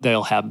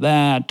 They'll have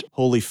that.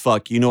 Holy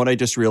fuck. You know what I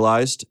just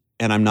realized?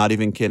 And I'm not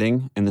even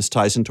kidding. And this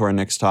ties into our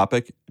next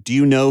topic. Do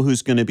you know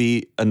who's going to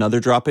be another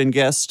drop-in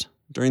guest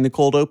during the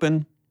cold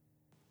open?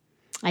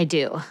 I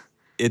do.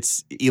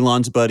 It's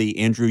Elon's buddy,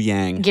 Andrew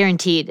Yang.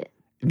 Guaranteed.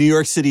 New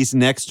York City's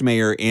next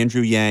mayor,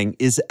 Andrew Yang,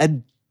 is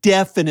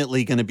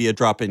definitely going to be a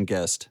drop-in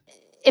guest.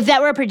 If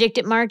that were a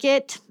predicted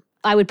market,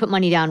 I would put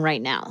money down right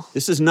now.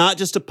 This is not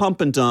just a pump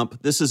and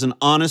dump. This is an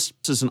honest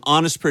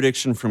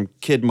prediction from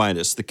Kid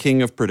Midas, the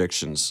king of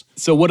predictions.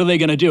 So what are they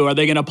going to do? Are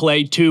they going to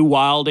play two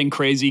wild and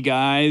crazy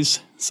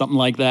guys? Something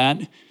like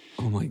that?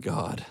 Oh, my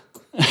God.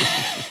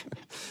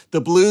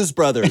 The Blues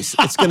Brothers.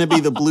 It's going to be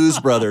the Blues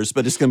Brothers,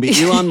 but it's going to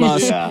be Elon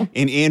Musk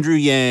and Andrew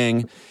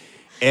Yang,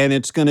 and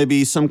it's going to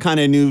be some kind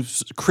of new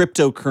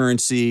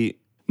cryptocurrency.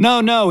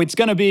 No, it's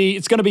going to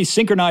be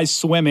synchronized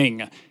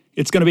swimming.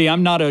 It's going to be,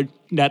 I'm not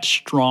that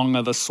strong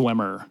of a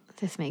swimmer.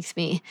 This makes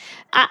me...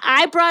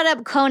 I brought up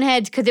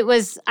Coneheads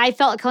because I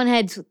felt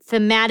Coneheads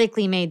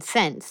thematically made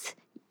sense.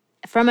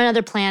 From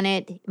another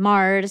planet,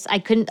 Mars. I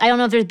don't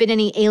know if there's been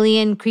any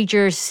alien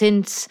creatures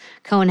since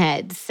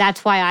Coneheads.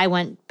 That's why I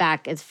went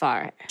back as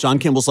far. John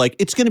Kimball's like,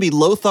 it's going to be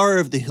Lothar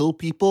of the Hill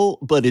people,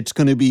 but it's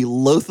going to be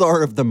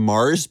Lothar of the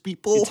Mars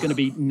people. It's going to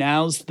be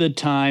now's the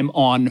time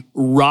on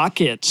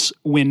rockets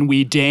when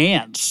we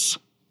dance.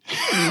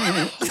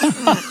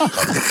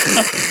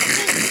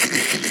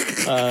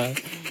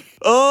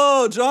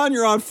 Oh, John,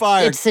 you're on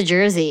fire. It's the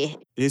jersey.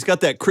 He's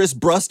got that Chris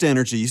Brust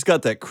energy. He's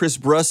got that Chris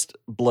Brust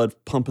blood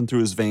pumping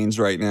through his veins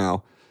right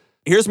now.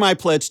 Here's my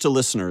pledge to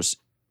listeners.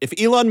 If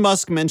Elon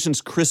Musk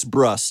mentions Chris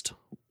Brust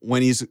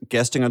when he's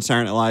guesting on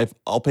Saturday Night Live,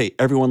 I'll pay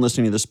everyone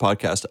listening to this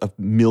podcast $1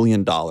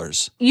 million.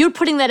 You're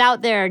putting that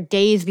out there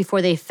days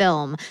before they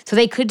film, so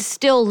they could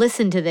still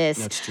listen to this.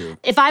 That's true.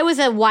 If I was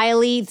a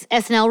Wiley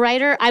SNL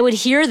writer, I would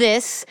hear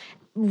this,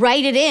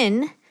 write it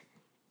in,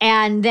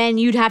 and then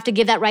you'd have to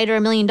give that writer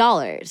 $1 million.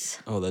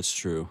 Oh, that's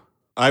true.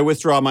 I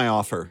withdraw my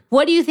offer.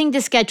 What do you think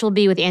the sketch will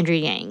be with Andrew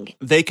Yang?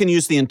 They can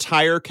use the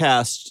entire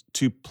cast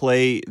to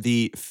play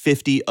the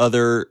 50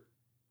 other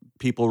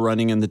people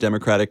running in the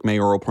Democratic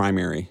mayoral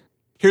primary.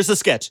 Here's the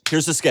sketch.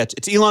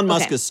 It's Elon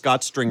Musk as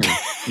Scott Stringer,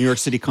 New York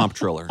City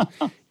comptroller.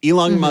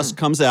 Elon Musk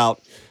comes out,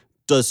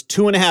 does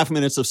 2.5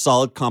 minutes of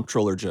solid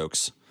comptroller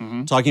jokes,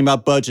 talking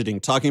about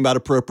budgeting, talking about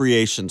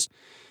appropriations.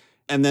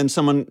 And then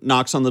someone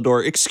knocks on the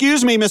door.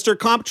 Excuse me, Mr.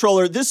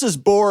 Comptroller, this is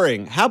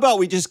boring. How about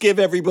we just give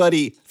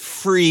everybody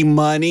free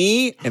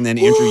money? And then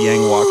Andrew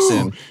Yang walks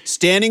in.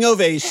 Standing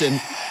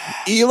ovation.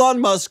 Elon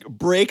Musk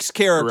breaks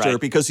character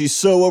because he's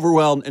so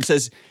overwhelmed and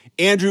says,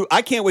 Andrew,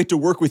 I can't wait to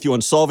work with you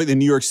on solving the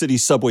New York City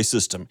subway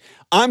system.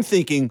 I'm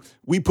thinking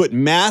we put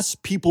mass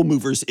people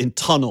movers in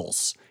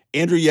tunnels.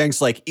 Andrew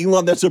Yang's like,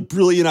 Elon, that's a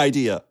brilliant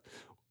idea.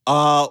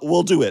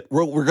 We'll do it.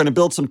 We're going to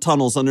build some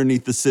tunnels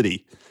underneath the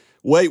city.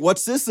 Wait,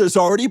 what's this? There's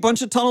already a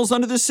bunch of tunnels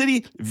under the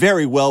city?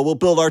 Very well, we'll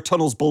build our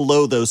tunnels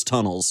below those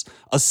tunnels.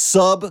 A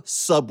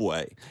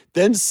subway.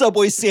 Then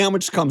Subway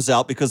Sandwich comes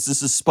out because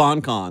this is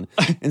SpawnCon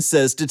and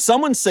says, did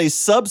someone say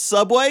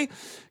subway?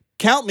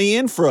 Count me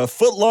in for a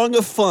foot long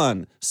of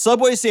fun.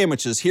 Subway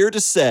Sandwiches here to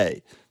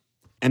say.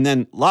 And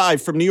then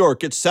live from New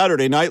York, it's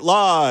Saturday Night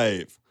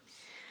Live.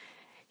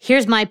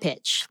 Here's my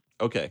pitch.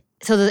 Okay.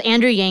 So there's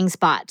Andrew Yang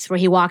spots where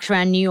he walks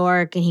around New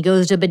York and he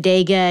goes to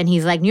bodega and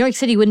he's like, New York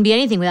City wouldn't be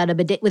anything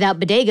without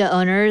bodega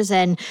owners.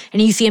 And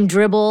you see him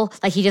dribble,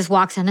 like he just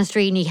walks down the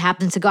street and he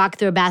happens to go out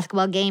through a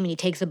basketball game and he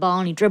takes the ball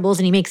and he dribbles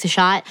and he makes a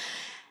shot.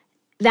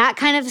 That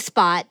kind of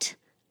spot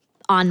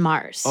on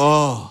Mars.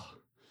 Oh,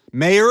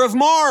 Mayor of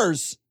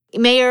Mars.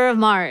 Mayor of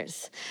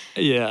Mars.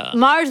 Yeah.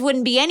 Mars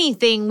wouldn't be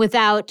anything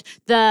without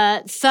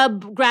the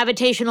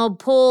sub-gravitational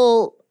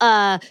pull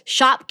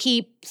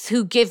shopkeeps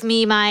who give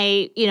me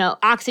my,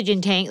 oxygen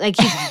tank. Like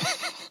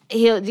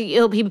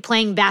he'll be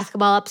playing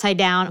basketball upside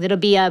down. It'll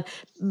be a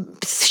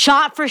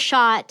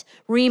shot-for-shot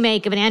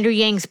remake of an Andrew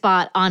Yang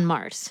spot on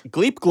Mars.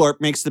 Gleep Glorp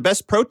makes the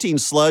best protein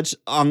sludge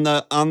on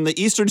the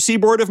eastern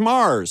seaboard of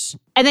Mars.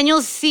 And then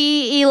you'll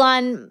see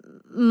Elon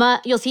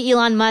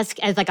Musk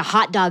as like a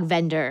hot dog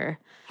vendor.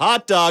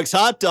 Hot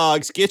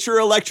dogs, get your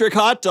electric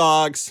hot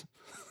dogs.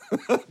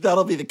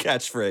 That'll be the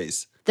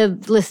catchphrase. The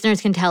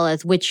listeners can tell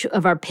us which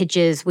of our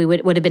pitches we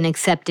would have been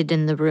accepted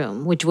in the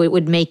room, which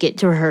would make it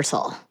to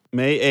rehearsal.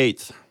 May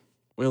 8th.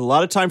 We have a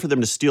lot of time for them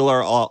to steal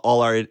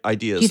all our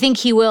ideas. Do you think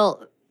he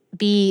will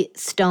be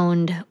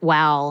stoned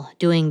while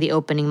doing the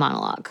opening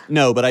monologue?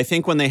 No, but I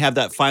think when they have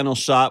that final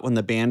shot when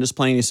the band is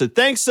playing, he said,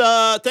 thanks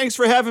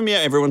for having me.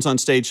 Everyone's on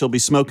stage. He'll be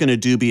smoking a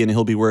doobie and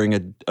he'll be wearing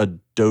a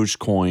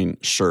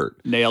Dogecoin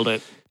shirt. Nailed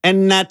it.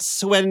 And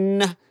that's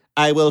when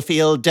I will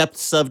feel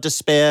depths of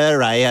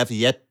despair I have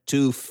yet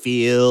to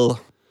feel.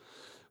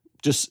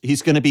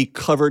 He's going to be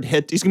covered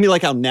he's going to be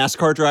like how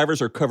NASCAR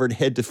drivers are covered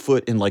head to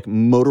foot in like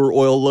motor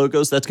oil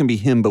logos. That's going to be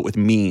him, but with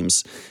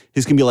memes.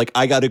 He's going to be like,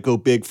 I got to go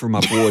big for my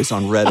boys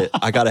on Reddit.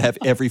 I got to have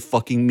every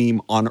fucking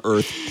meme on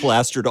earth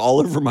plastered all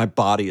over my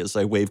body as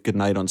I wave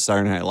goodnight on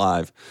Saturday Night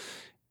Live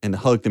and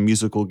hug the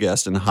musical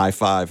guest and high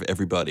five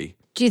everybody.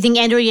 Do you think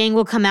Andrew Yang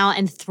will come out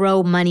and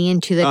throw money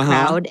into the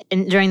crowd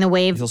during the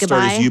wave goodbye? He'll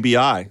start his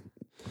UBI.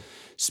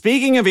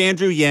 Speaking of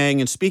Andrew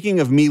Yang and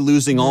speaking of me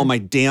losing all my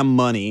damn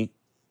money,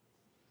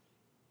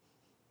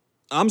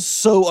 I'm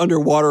so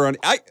underwater on...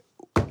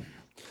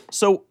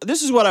 So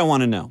this is what I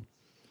want to know.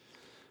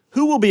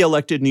 Who will be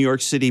elected New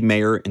York City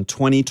mayor in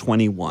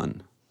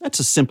 2021? That's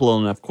a simple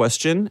enough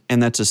question,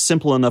 and that's a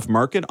simple enough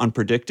market on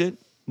PredictIt.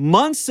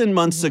 Months and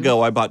months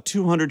ago, I bought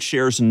 200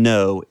 shares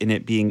no in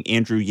it being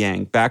Andrew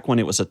Yang, back when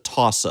it was a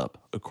toss-up,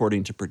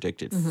 according to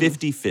PredictIt,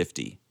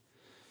 50-50.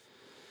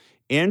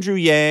 Andrew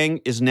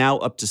Yang is now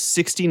up to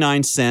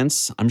 69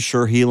 cents. I'm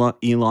sure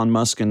Elon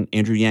Musk and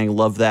Andrew Yang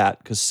love that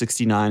because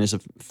 69 is a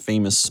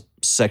famous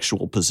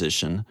sexual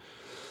position.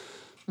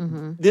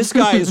 This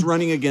guy is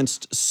running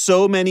against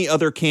so many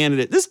other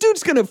candidates. This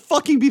dude's going to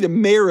fucking be the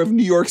mayor of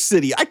New York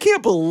City. I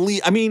can't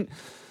believe...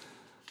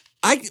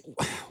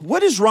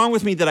 what is wrong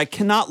with me that I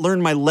cannot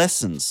learn my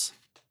lessons?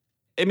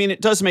 I mean, it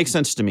does make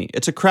sense to me.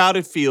 It's a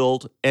crowded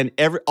field, and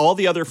all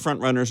the other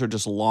front runners are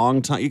just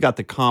long time. You got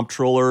the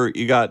comptroller,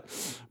 you got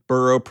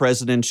borough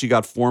presidents, you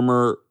got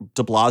former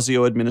de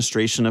Blasio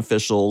administration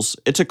officials.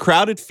 It's a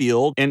crowded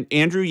field, and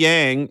Andrew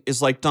Yang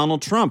is like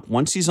Donald Trump.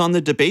 Once he's on the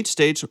debate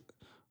stage,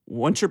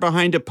 once you're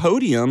behind a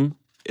podium,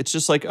 it's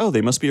just like, oh,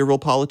 they must be a real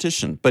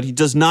politician. But he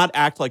does not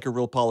act like a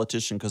real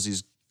politician because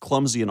he's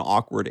clumsy and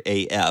awkward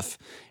AF.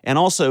 And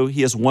also,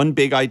 he has one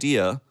big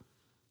idea,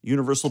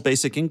 universal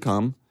basic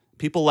income.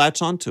 People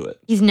latch onto it.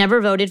 He's never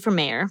voted for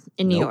mayor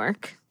in New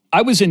York.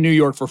 I was in New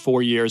York for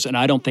 4 years, and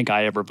I don't think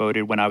I ever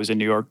voted when I was in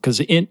New York because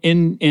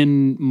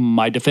in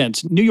my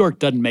defense, New York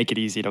doesn't make it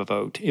easy to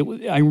vote.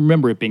 I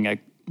remember it being a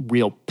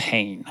real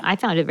pain. I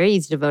found it very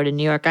easy to vote in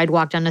New York. I'd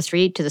walk down the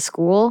street to the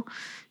school,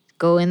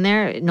 go in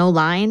there, no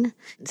line.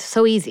 It's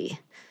so easy.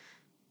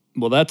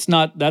 Well, that's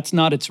not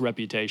its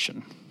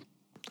reputation.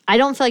 I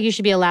don't feel like you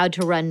should be allowed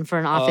to run for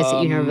an office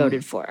that you never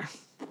voted for.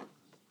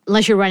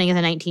 Unless you're running as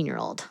a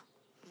 19-year-old.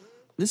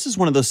 This is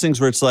one of those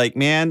things where it's like,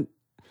 man,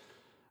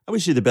 I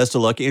wish you the best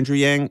of luck, Andrew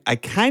Yang. I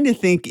kind of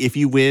think if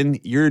you win,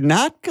 you're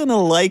not going to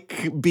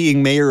like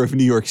being mayor of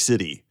New York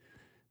City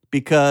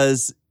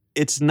because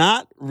it's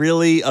not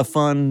really a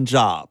fun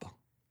job.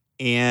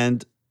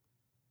 And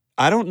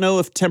I don't know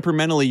if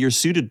temperamentally you're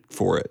suited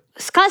for it.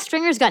 Scott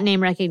Stringer's got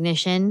name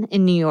recognition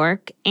in New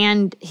York,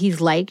 and he's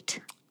liked.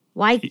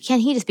 Why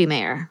can't he just be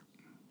mayor?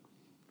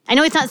 I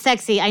know it's not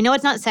sexy.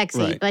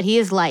 Right. But he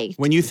is liked.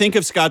 When you think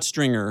of Scott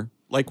Stringer,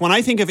 like when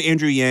I think of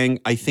Andrew Yang,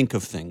 I think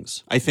of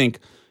things. I think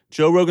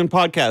Joe Rogan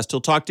podcast,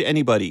 he'll talk to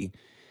anybody.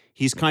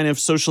 He's kind of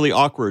socially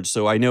awkward,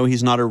 so I know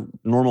he's not a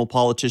normal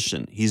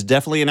politician. He's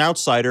definitely an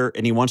outsider,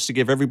 and he wants to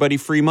give everybody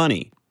free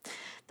money.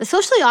 The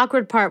socially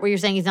awkward part where you're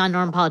saying he's not a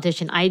normal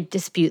politician, I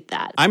dispute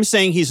that. I'm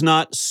saying he's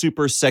not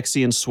super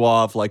sexy and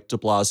suave like de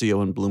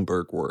Blasio and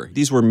Bloomberg were.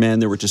 These were men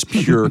that were just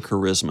pure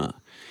charisma.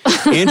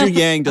 Andrew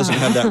Yang doesn't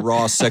have that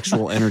raw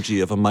sexual energy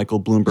of a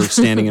Michael Bloomberg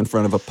standing in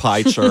front of a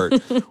pie chart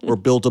or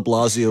Bill de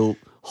Blasio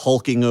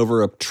hulking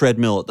over a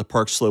treadmill at the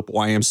Park Slope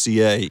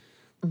YMCA.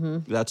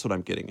 That's what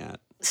I'm getting at.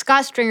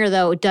 Scott Stringer,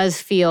 though,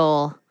 does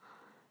feel...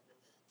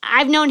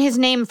 I've known his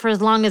name for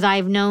as long as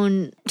I've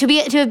known... To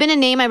have been a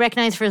name I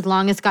recognize for as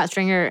long as Scott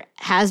Stringer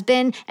has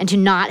been, and to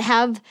not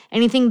have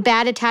anything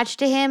bad attached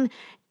to him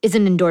is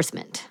an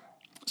endorsement.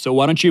 So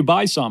why don't you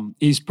buy some?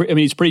 He's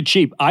pretty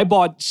cheap. I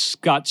bought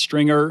Scott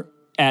Stringer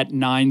at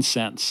 9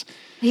 cents.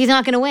 He's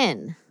not going to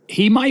win.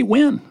 He might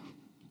win.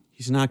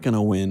 He's not going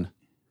to win.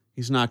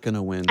 He's not going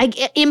to win.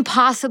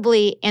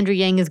 Impossibly, Andrew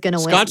Yang is going to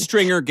win. Scott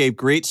Stringer gave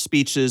great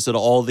speeches at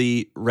all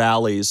the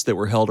rallies that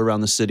were held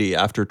around the city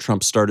after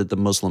Trump started the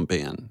Muslim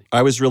ban.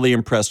 I was really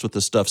impressed with the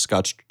stuff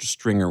Scott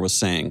Stringer was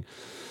saying.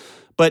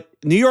 But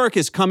New York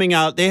is coming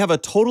out. They have a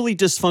totally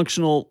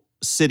dysfunctional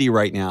city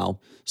right now.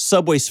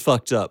 Subway's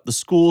fucked up. The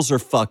schools are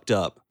fucked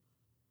up.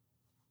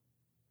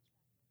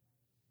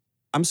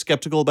 I'm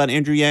skeptical about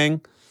Andrew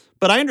Yang.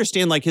 But I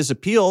understand like his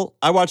appeal.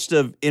 I watched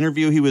an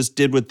interview he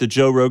did with the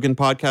Joe Rogan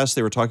podcast.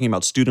 They were talking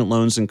about student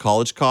loans and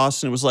college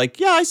costs. And it was like,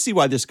 yeah, I see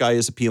why this guy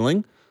is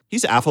appealing.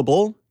 He's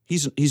affable.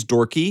 He's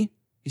dorky.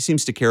 He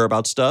seems to care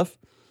about stuff.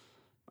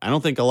 I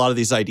don't think a lot of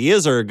these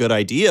ideas are a good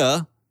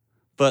idea.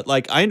 But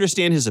like, I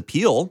understand his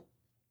appeal.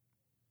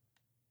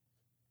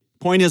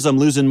 Point is, I'm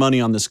losing money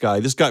on this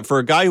guy. This guy, for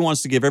a guy who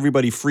wants to give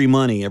everybody free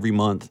money every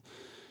month,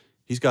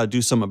 he's got to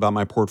do something about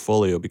my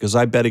portfolio because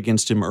I bet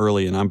against him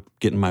early and I'm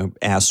getting my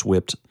ass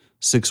whipped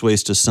 6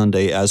 ways to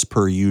Sunday as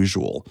per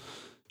usual.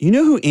 You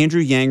know who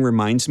Andrew Yang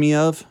reminds me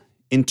of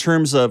in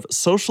terms of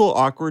social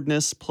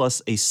awkwardness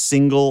plus a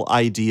single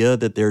idea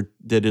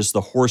that is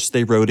the horse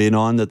they rode in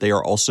on that they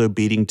are also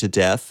beating to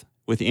death?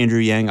 With Andrew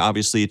Yang,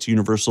 obviously it's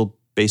universal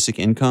basic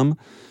income.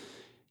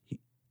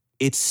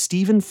 It's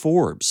Stephen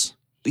Forbes.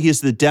 He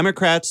is the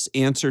Democrats'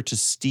 answer to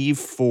Steve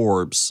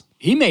Forbes.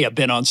 He may have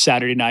been on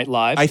Saturday Night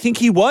Live. I think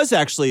he was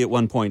actually at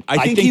one point. I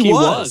think he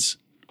was.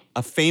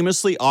 A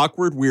famously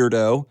awkward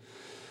weirdo.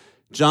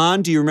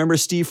 John, do you remember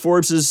Steve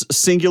Forbes'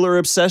 singular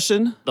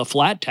obsession? The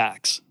flat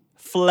tax.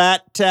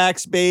 Flat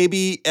tax,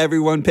 baby.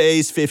 Everyone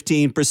pays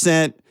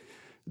 15%.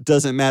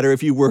 Doesn't matter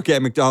if you work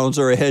at McDonald's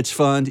or a hedge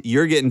fund,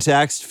 you're getting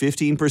taxed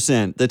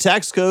 15%. The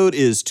tax code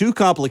is too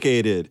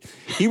complicated.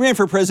 He ran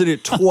for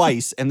president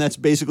twice, and that's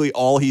basically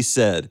all he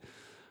said.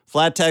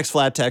 Flat tax,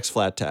 flat tax,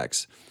 flat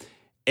tax.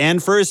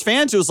 And for his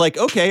fans, it was like,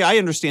 okay, I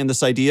understand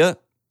this idea.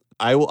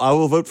 I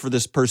will vote for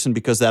this person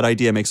because that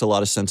idea makes a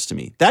lot of sense to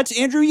me. That's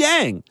Andrew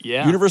Yang.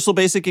 Yeah. Universal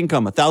basic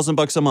income,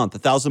 $1,000 a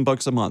month,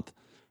 $1,000 a month.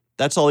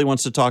 That's all he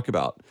wants to talk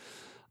about.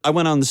 I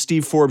went on the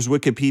Steve Forbes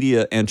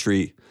Wikipedia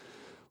entry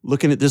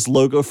looking at this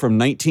logo from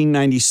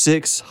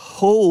 1996.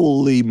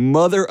 Holy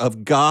mother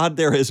of God,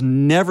 there has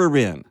never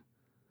been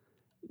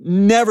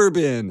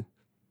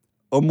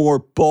a more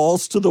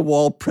balls to the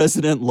wall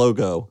president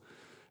logo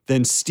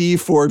than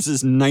Steve Forbes'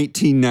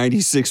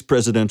 1996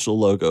 presidential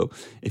logo.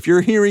 If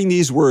you're hearing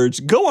these words,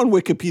 go on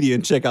Wikipedia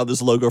and check out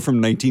this logo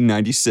from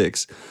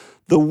 1996.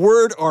 The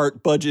word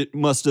art budget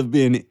must have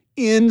been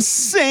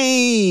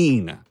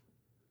insane.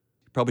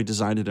 He probably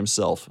designed it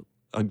himself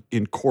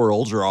in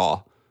Corel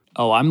Draw.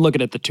 Oh, I'm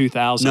looking at the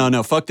 2000.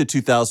 No, fuck the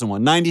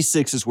 2001.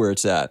 96 is where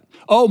it's at.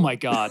 Oh my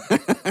God.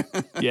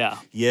 Yeah.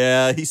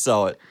 Yeah, he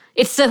saw it.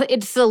 It's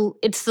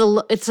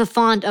the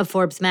font of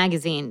Forbes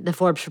magazine, the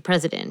Forbes for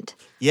President.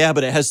 Yeah,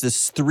 but it has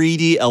this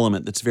 3D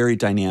element that's very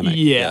dynamic.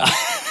 Yeah.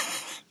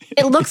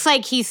 It looks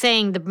like he's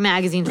saying the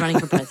magazine's running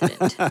for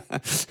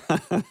president.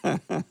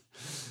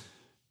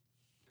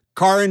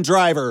 Car and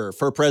Driver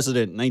for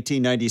president,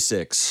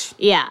 1996.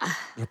 Yeah.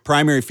 The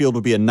primary field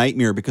would be a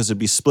nightmare because it'd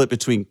be split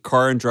between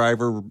Car and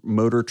Driver,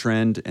 Motor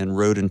Trend, and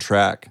Road and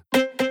Track.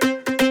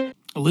 A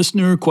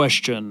listener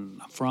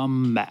question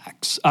from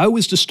Max. I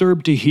was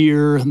disturbed to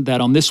hear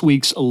that on this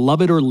week's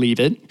Love It or Leave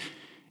It,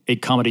 a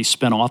comedy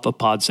spinoff of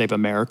Pod Save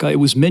America, it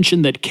was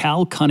mentioned that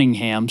Cal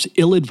Cunningham's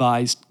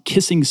ill-advised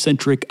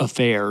kissing-centric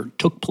affair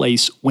took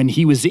place when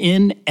he was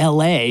in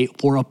L.A.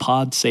 for a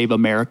Pod Save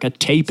America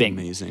taping.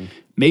 That's amazing.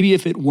 Maybe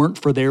if it weren't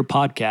for their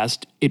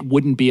podcast, it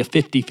wouldn't be a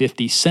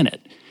 50-50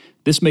 Senate.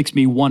 This makes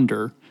me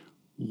wonder,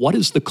 what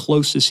is the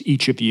closest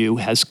each of you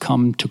has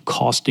come to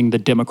costing the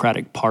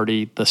Democratic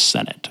Party the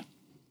Senate?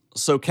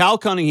 So Cal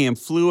Cunningham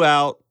flew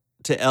out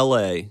to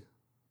L.A.,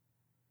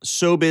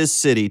 Showbiz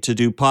City, to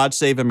do Pod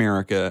Save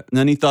America. And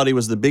then he thought he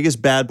was the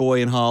biggest bad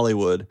boy in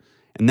Hollywood.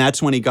 And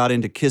that's when he got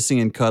into kissing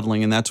and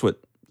cuddling. And that's what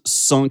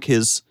sunk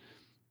his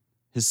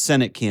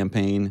Senate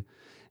campaign.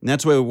 And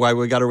that's why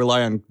we got to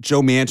rely on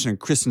Joe Manchin and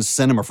Kristen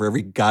Sinema for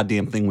every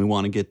goddamn thing we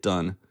want to get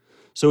done.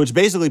 So it's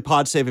basically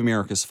Pod Save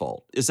America's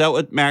fault. Is that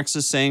what Max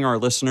is saying, our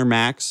listener,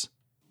 Max?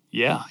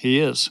 Yeah, he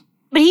is.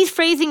 But he's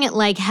phrasing it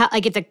like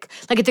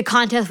it's a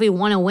contest we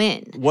want to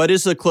win. What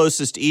is the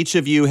closest each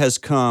of you has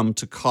come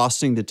to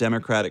costing the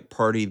Democratic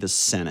Party the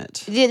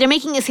Senate? They're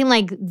making it seem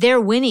like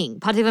they're winning.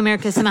 Pod Save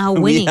America is somehow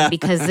winning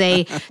because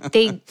they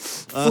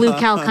flew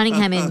Cal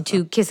Cunningham in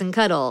to kiss and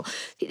cuddle.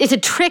 It's a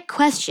trick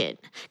question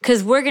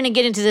because we're going to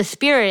get into the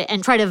spirit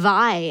and try to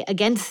vie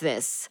against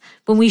this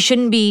when we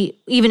shouldn't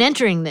be even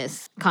entering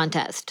this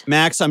contest.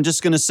 Max, I'm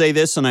just going to say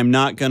this, and I'm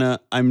not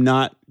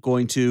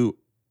going to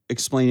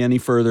explain any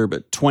further,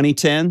 but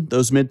 2010,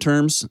 those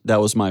midterms,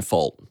 that was my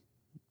fault.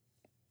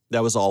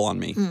 That was all on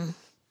me.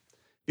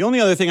 The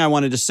only other thing I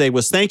wanted to say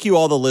was thank you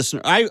all the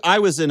listeners. I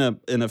was in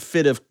a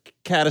fit of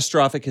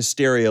catastrophic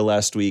hysteria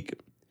last week,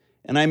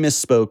 and I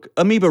misspoke.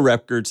 Amoeba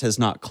Records has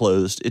not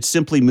closed. It's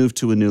simply moved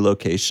to a new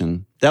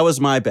location. That was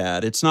my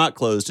bad. It's not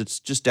closed. It's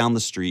just down the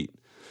street.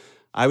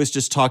 I was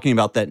just talking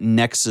about that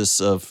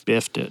nexus of...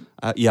 Biffed it.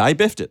 Yeah, I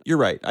biffed it. You're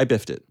right. I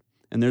biffed it.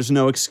 And there's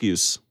no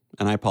excuse,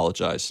 and I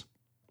apologize.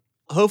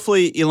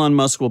 Hopefully, Elon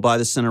Musk will buy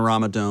the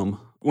Cinerama Dome.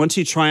 Once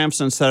he triumphs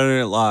on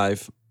Saturday Night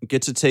Live,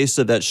 gets a taste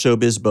of that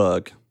showbiz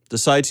bug,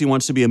 decides he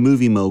wants to be a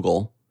movie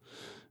mogul,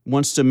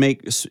 wants to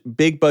make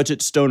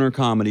big-budget stoner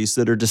comedies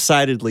that are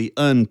decidedly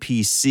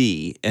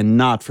un-PC and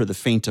not for the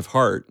faint of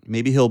heart,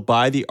 maybe he'll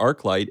buy the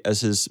ArcLight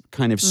as his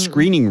kind of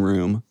screening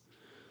room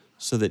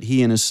so that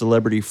he and his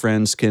celebrity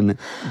friends can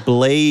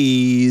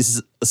blaze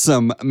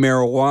some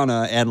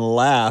marijuana and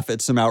laugh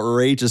at some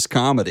outrageous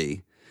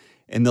comedy.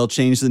 And they'll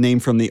change the name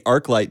from the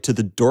ArcLight to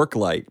the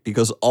Dorklight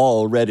because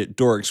all Reddit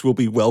dorks will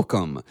be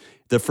welcome.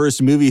 The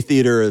first movie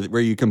theater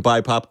where you can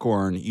buy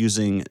popcorn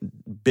using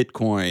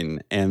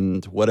Bitcoin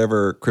and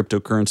whatever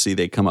cryptocurrency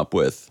they come up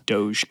with.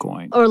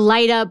 Dogecoin. Or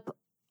light up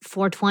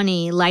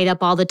 420, light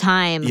up all the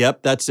time.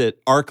 Yep, that's it.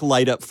 Arc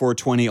light up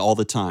 420 all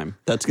the time.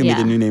 That's going to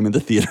be the new name of the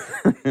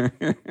theater.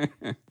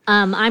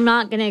 I'm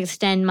not going to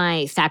extend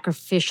my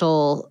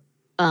sacrificial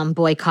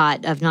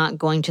boycott of not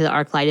going to the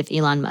ArcLight if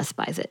Elon Musk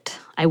buys it.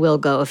 I will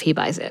go if he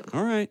buys it.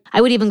 All right. I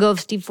would even go if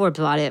Steve Forbes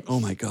bought it. Oh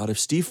my God, if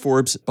Steve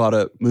Forbes bought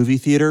a movie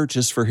theater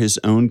just for his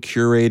own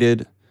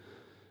curated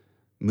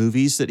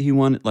movies that he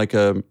wanted, like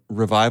a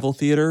revival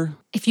theater.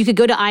 If you could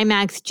go to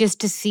IMAX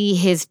just to see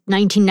his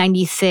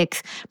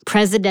 1996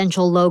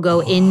 presidential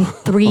logo in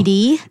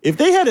 3D. If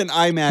they had an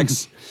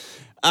IMAX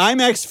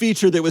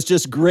feature that was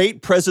just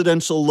great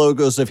presidential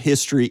logos of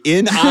history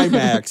in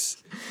IMAX,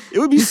 it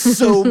would be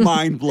so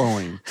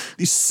mind-blowing.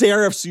 These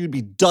serifs, you'd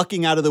be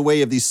ducking out of the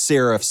way of these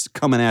serifs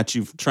coming at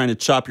you, trying to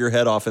chop your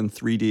head off in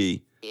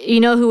 3D. You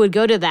know who would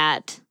go to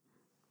that?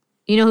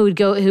 You know who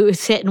would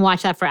sit and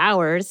watch that for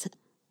hours?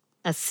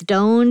 A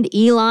stoned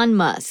Elon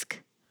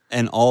Musk.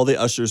 And all the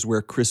ushers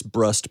wear Chris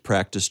Brust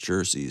practice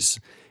jerseys.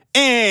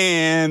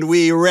 And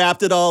we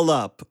wrapped it all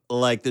up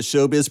like the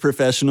showbiz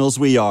professionals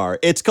we are.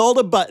 It's called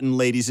a button,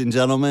 ladies and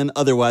gentlemen,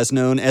 otherwise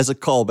known as a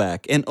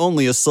callback, and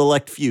only a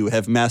select few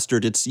have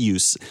mastered its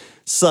use.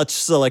 Such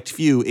select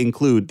few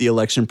include the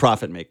Election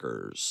Profit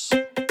Makers.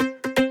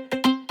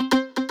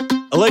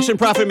 Election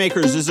Profit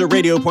Makers is a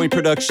Radio Point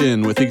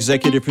production with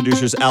executive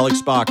producers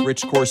Alex Bach,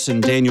 Rich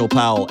Corson, Daniel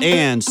Powell,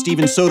 and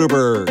Steven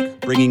Soderbergh,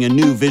 bringing a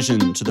new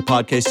vision to the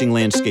podcasting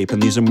landscape in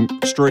these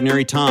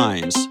extraordinary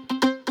times.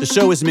 The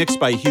show is mixed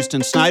by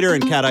Houston Snyder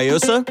and Kat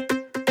Iosa.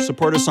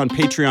 Support us on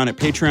Patreon at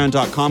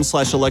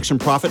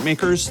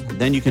patreon.com/electionprofitmakers.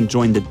 Then you can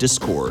join the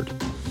Discord.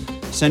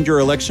 Send your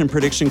election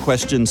prediction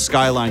questions,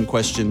 skyline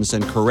questions,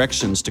 and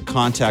corrections to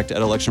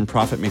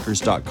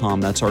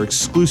contact@electionprofitmakers.com. That's our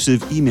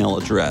exclusive email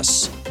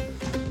address.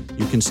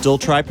 You can still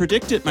try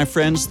Predict It, my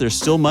friends. There's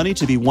still money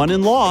to be won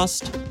and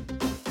lost.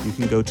 You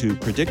can go to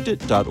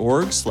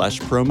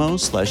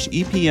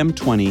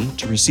predictit.org/promo/EPM20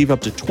 to receive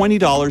up to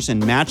 $20 in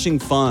matching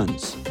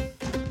funds.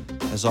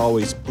 As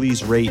always,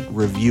 please rate,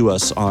 review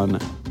us on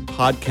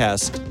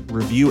podcast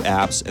review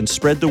apps, and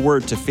spread the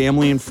word to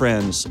family and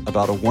friends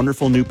about a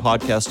wonderful new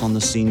podcast on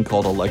the scene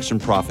called Election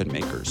Profit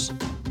Makers.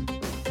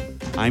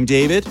 I'm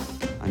David.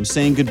 I'm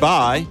saying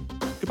goodbye.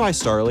 Goodbye,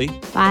 Starly.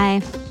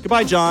 Bye.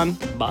 Goodbye, John.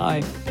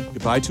 Bye.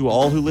 Goodbye to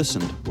all who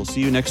listened. We'll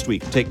see you next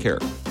week. Take care.